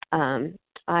life,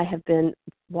 I have been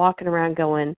walking around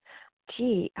going,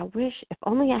 gee, I wish if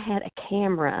only I had a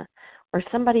camera or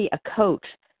somebody, a coach,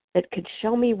 that could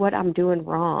show me what I'm doing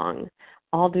wrong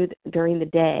all during the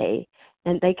day,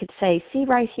 and they could say, see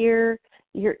right here,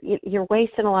 you're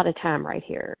wasting a lot of time right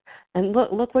here, and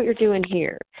look what you're doing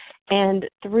here. And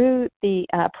through the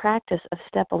practice of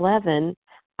Step 11,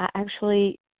 I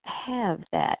actually have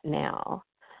that now.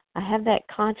 I have that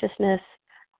consciousness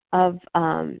of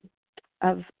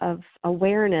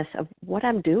awareness of what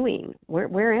I'm doing.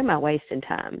 Where am I wasting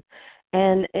time?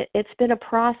 And it's been a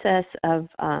process of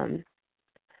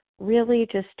really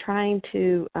just trying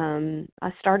to.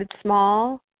 I started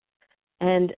small,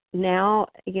 and now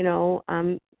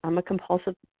I'm a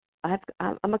compulsive.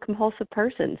 I'm a compulsive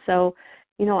person, so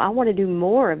I want to do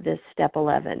more of this Step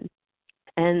 11.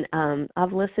 And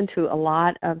I've listened to a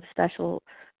lot of special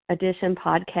edition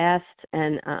podcasts,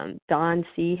 and Don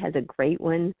C. has a great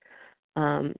one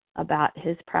about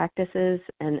his practices,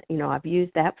 and I've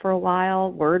used that for a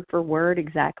while, word for word,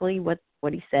 exactly what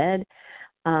he said.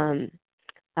 Now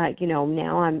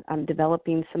I'm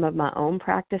developing some of my own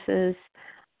practices,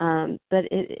 but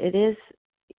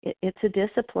it's a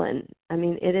discipline. I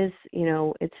mean, it is,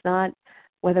 it's not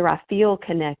whether I feel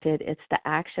connected, it's the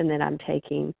action that I'm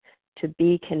taking to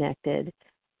be connected.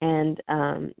 And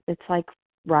it's like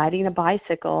riding a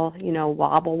bicycle,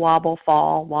 wobble, wobble,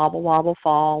 fall, wobble, wobble,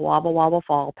 fall, wobble, wobble,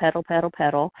 fall, pedal, pedal,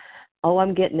 pedal. Oh,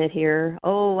 I'm getting it here.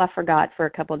 Oh, I forgot for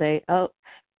a couple of days. Oh,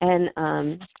 and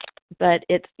but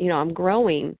it's, I'm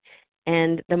growing,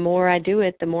 and the more I do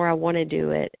it, the more I want to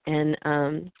do it. And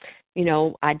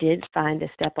I did find a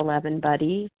Step 11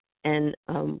 buddy, and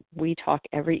we talk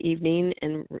every evening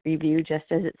and review just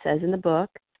as it says in the book,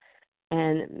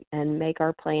 and make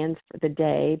our plans for the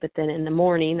day. But then in the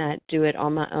morning, I do it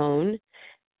on my own,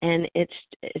 and it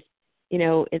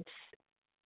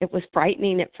was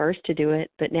frightening at first to do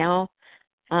it, but now,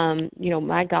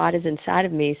 my God is inside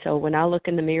of me. So when I look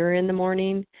in the mirror in the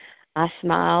morning, I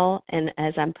smile, and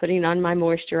as I'm putting on my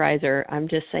moisturizer, I'm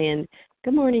just saying,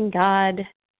 good morning, God.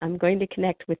 I'm going to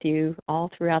connect with you all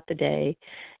throughout the day,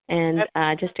 and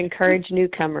just encourage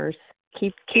newcomers.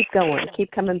 Keep going.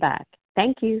 Keep coming back.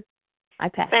 Thank you. I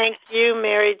pass. Thank you,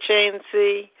 Mary Jane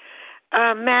Z.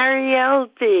 Marielle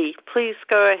D., please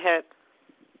go ahead.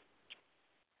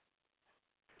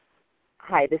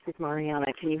 Hi, this is Mariana.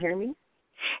 Can you hear me?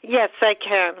 Yes, I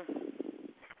can.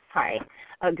 Hi.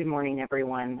 Good morning,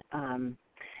 everyone.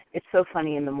 It's so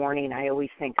funny in the morning. I always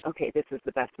think, okay, this is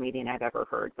the best meeting I've ever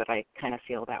heard, but I kind of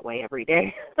feel that way every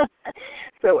day.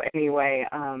 So anyway,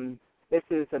 this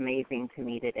is amazing to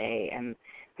me today. And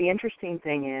the interesting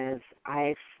thing is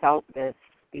I felt this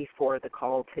before the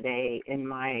call today in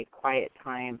my quiet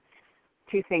time.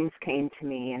 Two things came to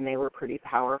me, and they were pretty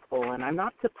powerful. And I'm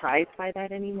not surprised by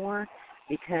that anymore,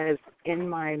 because in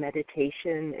my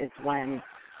meditation is when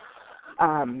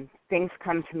things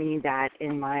come to me that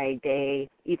in my day,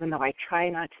 even though I try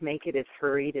not to make it as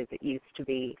hurried as it used to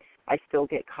be, I still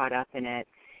get caught up in it.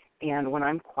 And when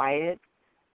I'm quiet,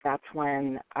 that's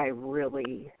when I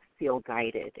really feel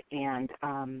guided. And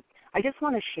I just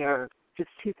want to share just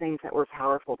two things that were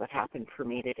powerful that happened for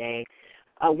me today.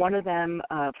 One of them,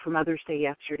 for Mother's Day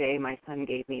yesterday, my son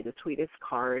gave me the sweetest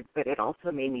card, but it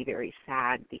also made me very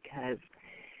sad because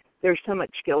there's so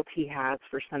much guilt he has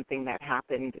for something that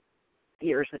happened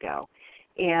years ago.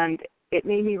 And it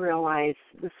made me realize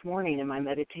this morning in my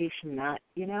meditation that,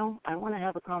 I want to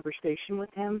have a conversation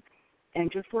with him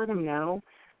and just let him know.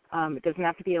 It doesn't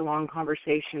have to be a long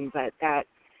conversation, but that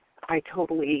I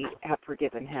totally have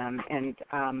forgiven him.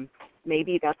 And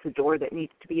maybe that's a door that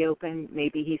needs to be opened.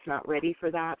 Maybe he's not ready for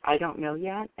that. I don't know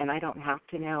yet, and I don't have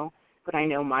to know. But I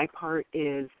know my part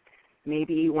is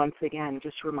maybe once again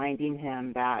just reminding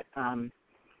him that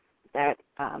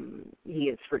he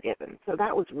is forgiven. So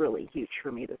that was really huge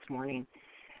for me this morning,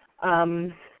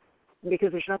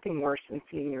 because there's nothing worse than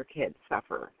seeing your kids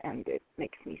suffer, and it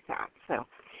makes me sad. So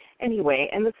anyway,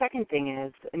 and the second thing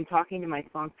is, in talking to my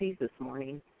sponsees this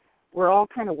morning, we're all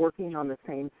kind of working on the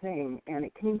same thing, and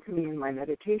it came to me in my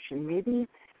meditation, maybe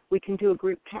we can do a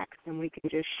group text and we can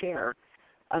just share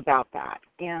about that.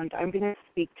 And I'm going to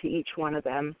speak to each one of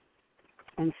them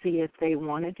and see if they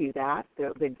want to do that.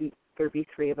 There'd be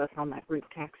three of us on that group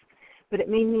text. But it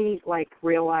made me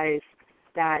realize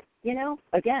that,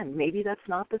 again, maybe that's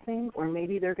not the thing, or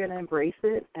maybe they're going to embrace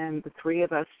it, and the three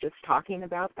of us just talking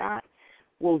about that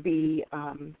will be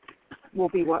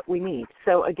what we need.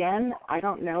 So again, I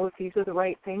don't know if these are the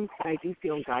right things, but I do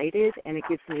feel guided, and it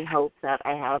gives me hope that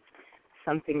I have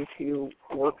something to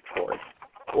work towards.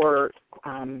 Or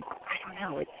I don't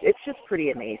know. It's just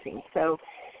pretty amazing. So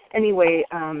anyway,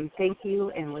 thank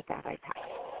you, and with that, I pass.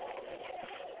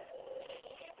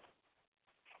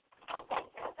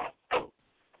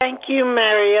 Thank you,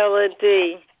 Mariella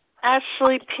D.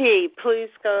 Ashley P., please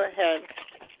go ahead.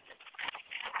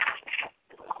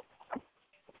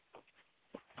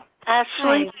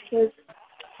 Ashley?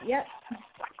 Yep.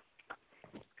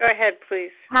 Go ahead, please.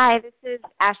 Hi, this is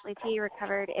Ashley P.,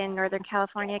 recovered in Northern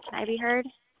California. Can I be heard?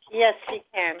 Yes, you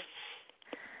can.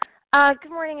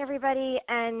 Good morning, everybody,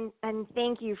 and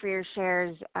thank you for your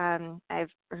shares.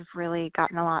 I've really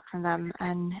gotten a lot from them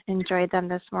and enjoyed them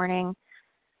this morning.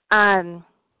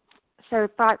 So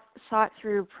sought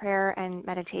through prayer and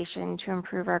meditation to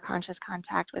improve our conscious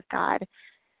contact with God.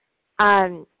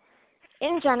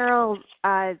 In general,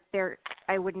 I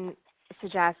wouldn't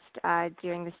suggest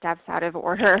doing the steps out of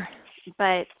order,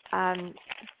 but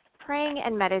praying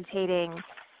and meditating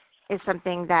is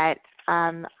something that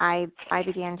I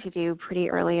began to do pretty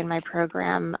early in my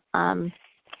program,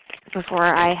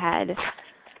 before I had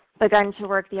begun to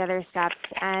work the other steps,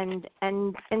 and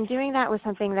doing that was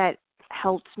something that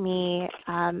helped me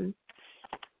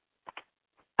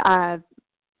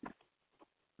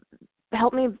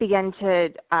begin to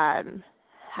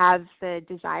have the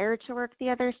desire to work the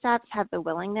other steps, have the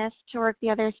willingness to work the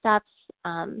other steps.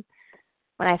 When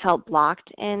I felt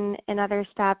blocked in other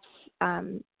steps,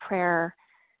 prayer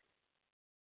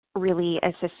really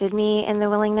assisted me in the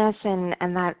willingness,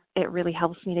 and that it really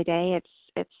helps me today.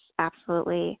 It's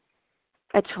absolutely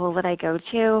a tool that I go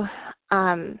to.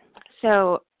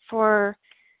 So for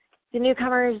the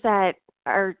newcomers that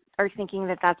are thinking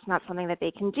that that's not something that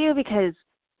they can do because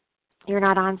you're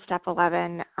not on step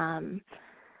 11,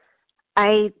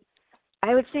 I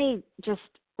would say just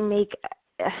make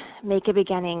a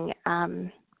beginning.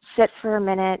 Sit for a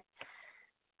minute.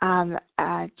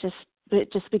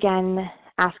 Just begin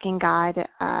asking God,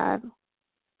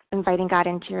 inviting God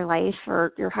into your life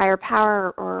or your higher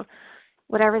power or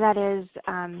whatever that is.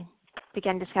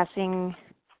 Begin discussing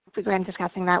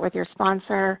that with your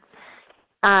sponsor,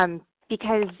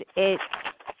 because it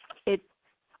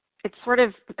sort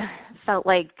of felt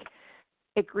like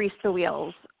it greased the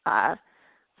wheels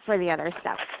for the other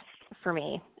steps for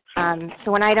me.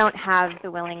 So when I don't have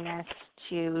the willingness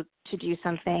to do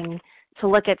something, to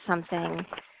look at something,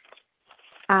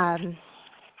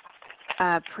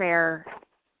 prayer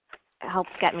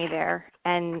helps get me there.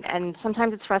 And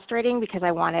sometimes it's frustrating because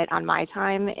I want it on my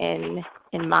time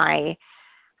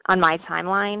on my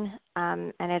timeline,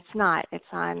 and it's not. It's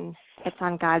on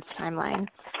God's timeline.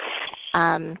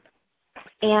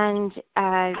 And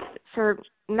for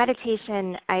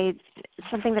meditation,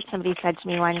 something that somebody said to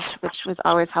me once, which was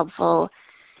always helpful,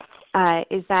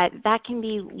 is that can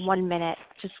be 1 minute,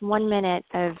 just 1 minute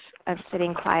of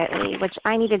sitting quietly, which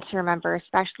I needed to remember,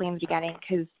 especially in the beginning,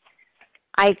 because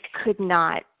I could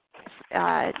not,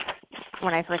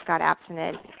 when I first got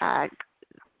abstinent,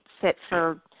 sit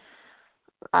for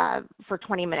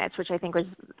 20 minutes, which I think was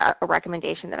a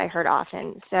recommendation that I heard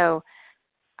often. So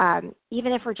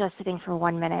even if we're just sitting for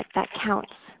 1 minute, that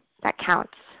counts. That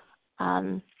counts.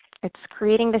 It's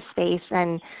creating the space,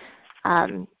 and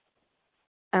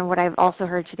what I've also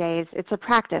heard today is it's a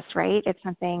practice, right? It's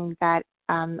something that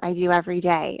I do every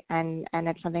day, and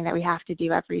it's something that we have to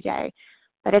do every day.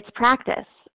 But it's practice.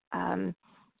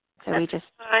 So we just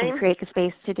create the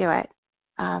space to do it.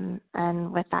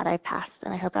 And with that, I pass,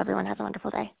 and I hope everyone has a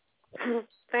wonderful day.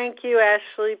 Thank you,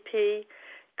 Ashley P.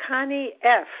 Connie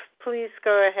F., please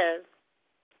go ahead.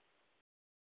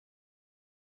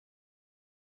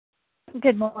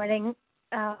 Good morning.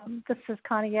 This is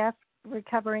Connie F.,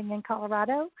 recovering in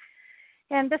Colorado.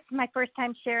 And this is my first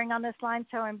time sharing on this line,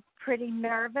 so I'm pretty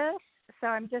nervous. So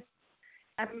I'm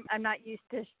not used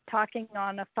to talking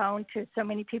on a phone to so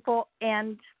many people,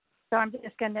 and so I'm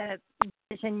just going to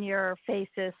vision your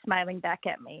faces smiling back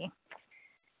at me.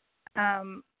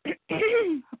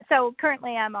 So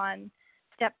currently I'm on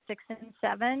step 6 and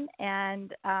 7,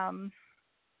 and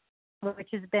which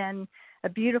has been a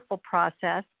beautiful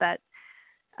process, but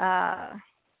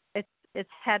it's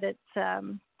had its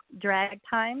drag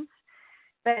times.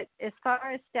 But as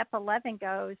far as step 11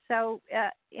 goes, so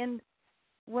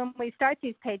when we start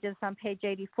these pages on page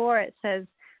 84, it says,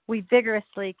 we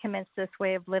vigorously commence this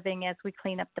way of living as we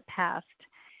clean up the past.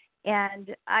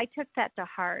 And I took that to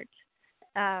heart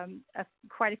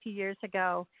quite a few years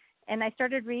ago, and I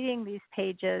started reading these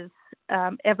pages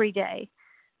every day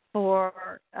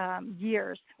for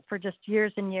years, for just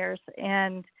years and years.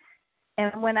 And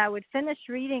when I would finish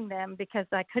reading them, because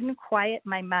I couldn't quiet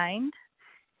my mind,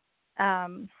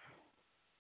 I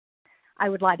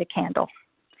would light a candle.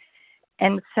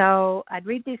 And so I'd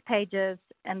read these pages,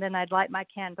 and then I'd light my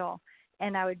candle,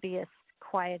 and I would be as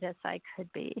quiet as I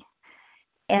could be.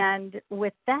 And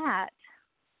with that,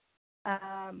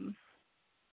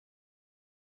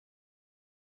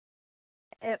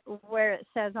 where it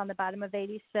says on the bottom of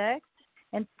 86,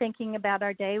 and thinking about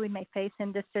our day, we may face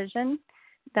indecision.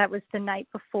 That was the night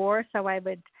before, so I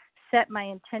would set my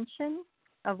intention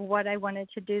of what I wanted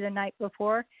to do the night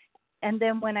before. And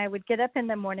then when I would get up in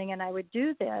the morning and I would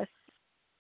do this,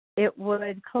 it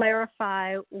would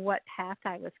clarify what path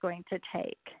I was going to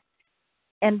take.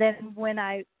 And then when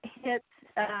I hit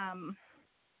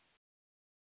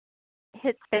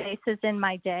spaces in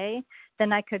my day,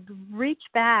 then I could reach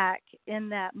back in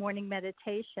that morning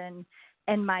meditation,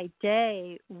 and my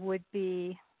day would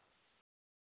be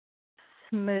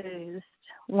smoothed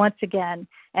once again,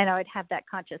 and I would have that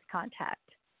conscious contact.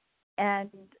 And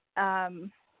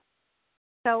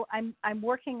so I'm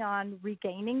working on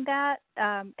regaining that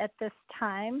at this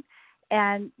time,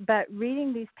 but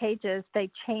reading these pages, they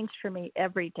change for me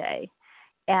every day,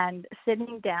 and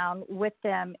sitting down with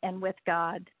them and with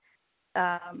God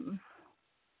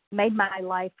made my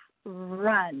life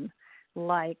run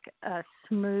like a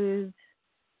smooth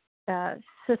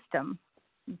system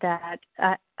that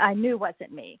I knew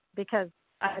wasn't me, because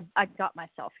I got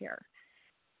myself here.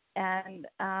 And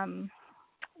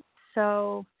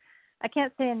so I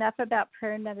can't say enough about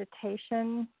prayer and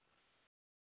meditation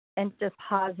and just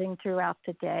pausing throughout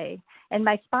the day. And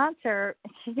my sponsor,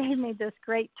 she gave me this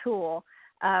great tool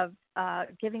of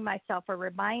giving myself a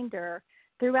reminder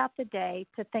throughout the day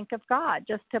to think of God,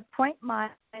 just to point my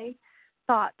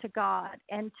thought to God.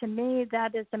 And to me,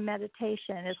 that is a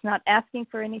meditation. It's not asking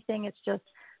for anything. It's just,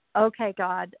 okay,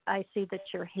 God, I see that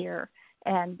you're here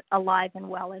and alive and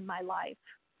well in my life.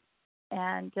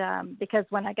 And because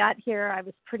when I got here, I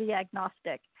was pretty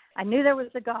agnostic. I knew there was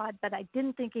a God, but I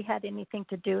didn't think he had anything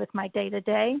to do with my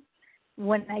day-to-day.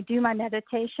 When I do my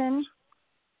meditation,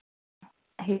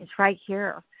 he's right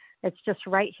here. It's just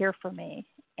right here for me.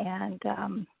 And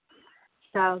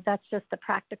so that's just the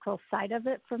practical side of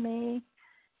it for me.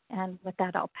 And with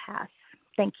that, I'll pass.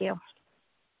 Thank you.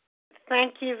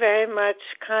 Thank you very much,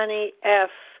 Connie F.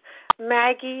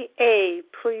 Maggie A.,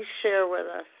 please share with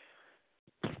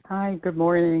us. Hi, good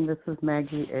morning. This is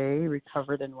Maggie A.,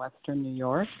 recovered in Western New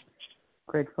York.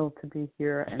 Grateful to be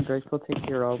here and grateful to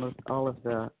hear all of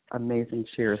the amazing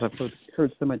shares. I've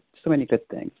heard so many good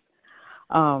things.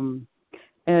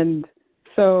 And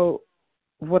so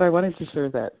what I wanted to share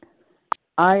is that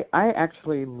I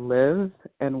actually live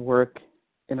and work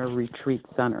in a retreat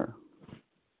center.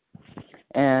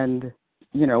 And,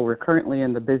 you know, we're currently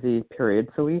in the busy period,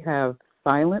 so we have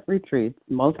silent retreats,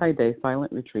 multi-day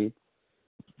silent retreats,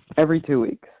 every 2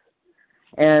 weeks.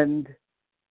 And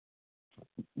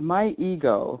my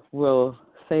ego will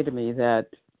say to me that,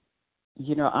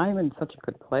 you know, I'm in such a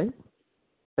good place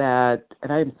and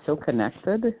I'm so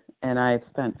connected, and I've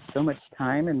spent so much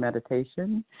time in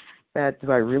meditation, that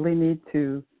do I really need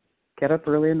to get up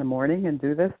early in the morning and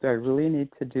do this? Do I really need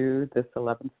to do this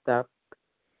 11th step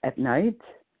at night?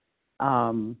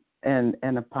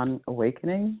 And upon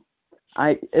awakening,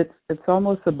 it's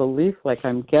almost a belief like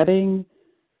I'm getting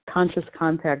conscious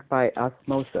contact by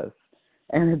osmosis,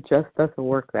 and it just doesn't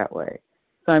work that way.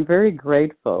 So I'm very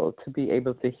grateful to be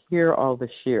able to hear all the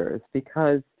shares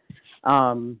because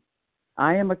I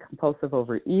am a compulsive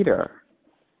overeater,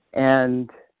 and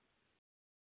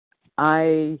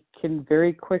I can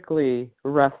very quickly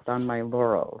rest on my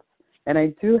laurels. And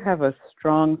I do have a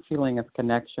strong feeling of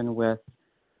connection with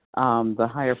the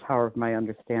higher power of my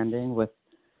understanding, with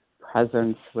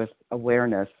presence, with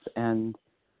awareness, and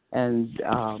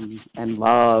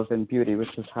love and beauty,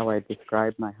 which is how I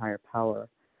describe my higher power.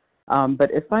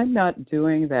 But if I'm not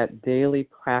doing that daily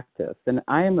practice, and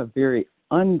I am a very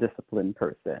undisciplined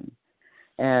person,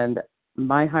 and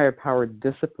my higher power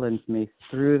disciplines me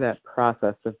through that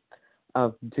process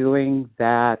of doing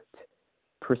that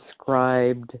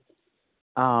prescribed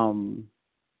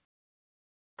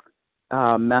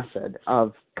method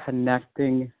of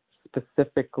connecting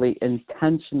specifically,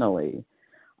 intentionally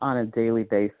on a daily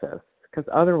basis. Because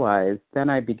otherwise, then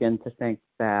I begin to think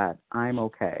that I'm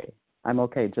okay. I'm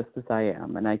okay just as I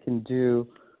am, and I can do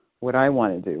what I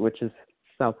want to do, which is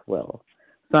self-will.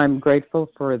 So I'm grateful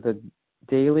for the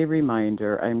daily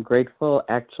reminder. I'm grateful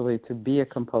actually to be a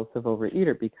compulsive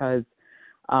overeater because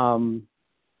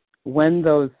when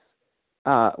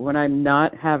I'm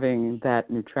not having that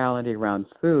neutrality around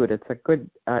food, it's a good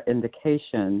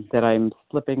indication that I'm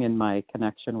slipping in my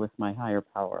connection with my higher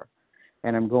power.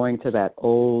 And I'm going to that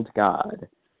old God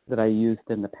that I used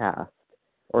in the past,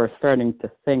 or starting to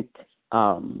think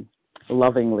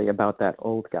lovingly about that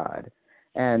old God.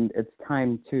 And it's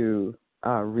time to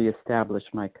reestablish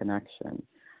my connection.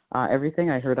 Everything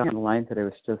I heard on the line today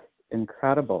was just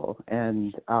incredible.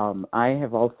 And I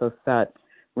have also set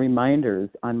reminders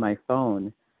on my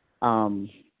phone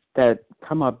that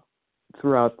come up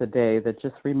throughout the day that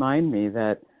just remind me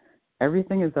that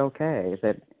everything is okay,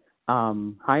 that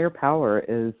higher power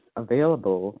is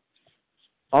available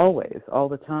always, all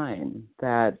the time,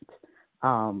 that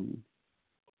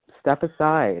step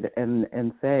aside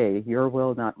and say, your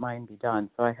will, not mine, be done.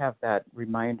 So I have that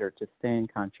reminder to stay in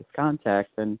conscious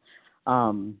contact and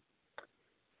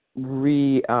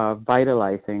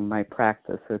revitalizing my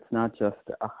practice. So it's not just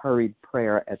a hurried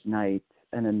prayer at night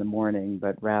and in the morning,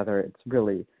 but rather it's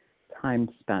really time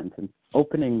spent and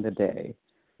opening the day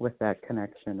with that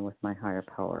connection with my higher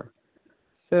power.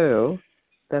 So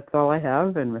that's all I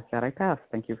have, and with that I pass.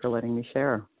 Thank you for letting me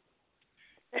share.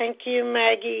 Thank you,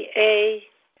 Maggie A.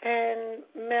 And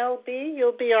Mel B.,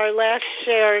 you'll be our last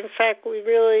share. In fact, we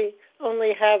really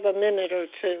only have a minute or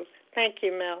two. Thank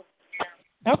you, Mel.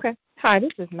 Okay. Hi,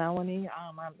 this is Melanie.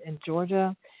 I'm in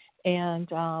Georgia,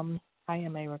 and I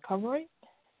am a recovering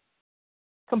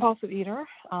compulsive eater.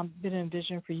 Been in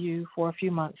Vision for You for a few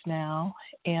months now,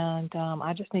 and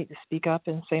I just need to speak up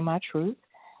and say my truth,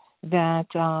 that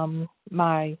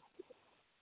my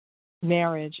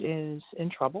marriage is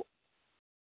in trouble,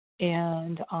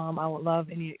 and I would love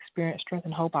any experience, strength,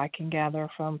 and hope I can gather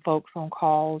from folks on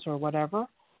calls or whatever.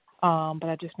 But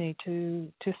I just need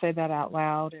to say that out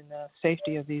loud in the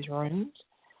safety of these rooms.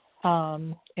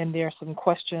 And there are some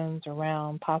questions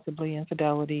around possibly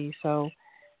infidelity. So,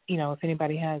 if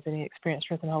anybody has any experience,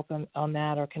 strength, and hope on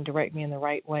that, or can direct me in the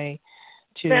right way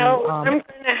to... Now, I'm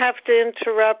going to have to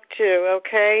interrupt you,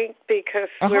 okay? Because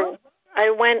I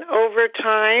went over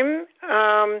time.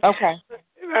 Okay.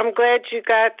 I'm glad you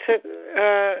got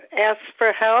to ask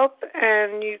for help,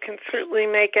 and you can certainly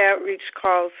make outreach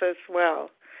calls as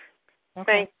well.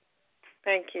 Okay.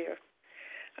 Thank you.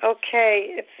 Okay,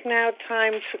 it's now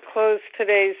time to close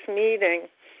today's meeting.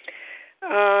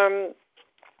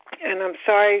 And I'm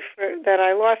sorry that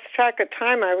I lost track of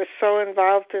time. I was so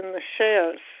involved in the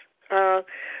shares.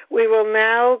 We will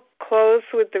now close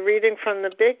with the reading from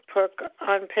the Big Book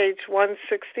on page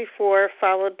 164,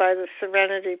 followed by the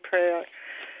Serenity Prayer.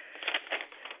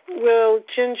 Will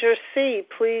Ginger C.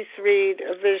 please read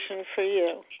A Vision for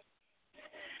You?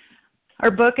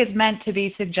 Our book is meant to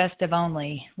be suggestive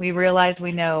only. We realize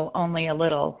we know only a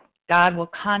little. God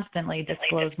will constantly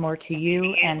disclose more to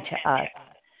you and to us.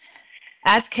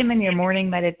 Ask Him in your morning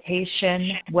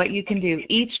meditation what you can do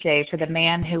each day for the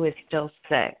man who is still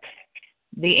sick.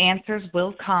 The answers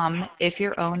will come if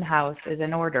your own house is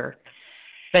in order.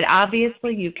 But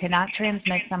obviously you cannot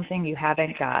transmit something you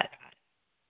haven't got.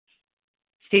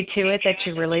 See to it that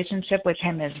your relationship with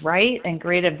Him is right, and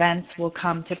great events will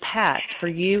come to pass for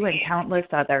you and countless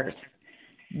others.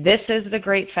 This is the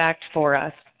great fact for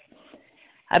us.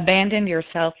 Abandon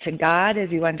yourself to God as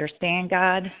you understand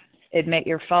God. Admit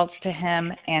your faults to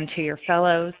Him and to your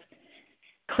fellows.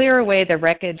 Clear away the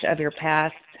wreckage of your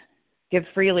past. Give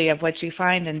freely of what you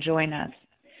find and join us.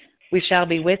 We shall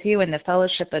be with you in the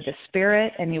fellowship of the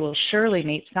Spirit, and you will surely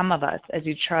meet some of us as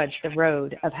you trudge the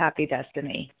road of happy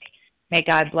destiny. May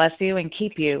God bless you and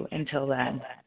keep you until then.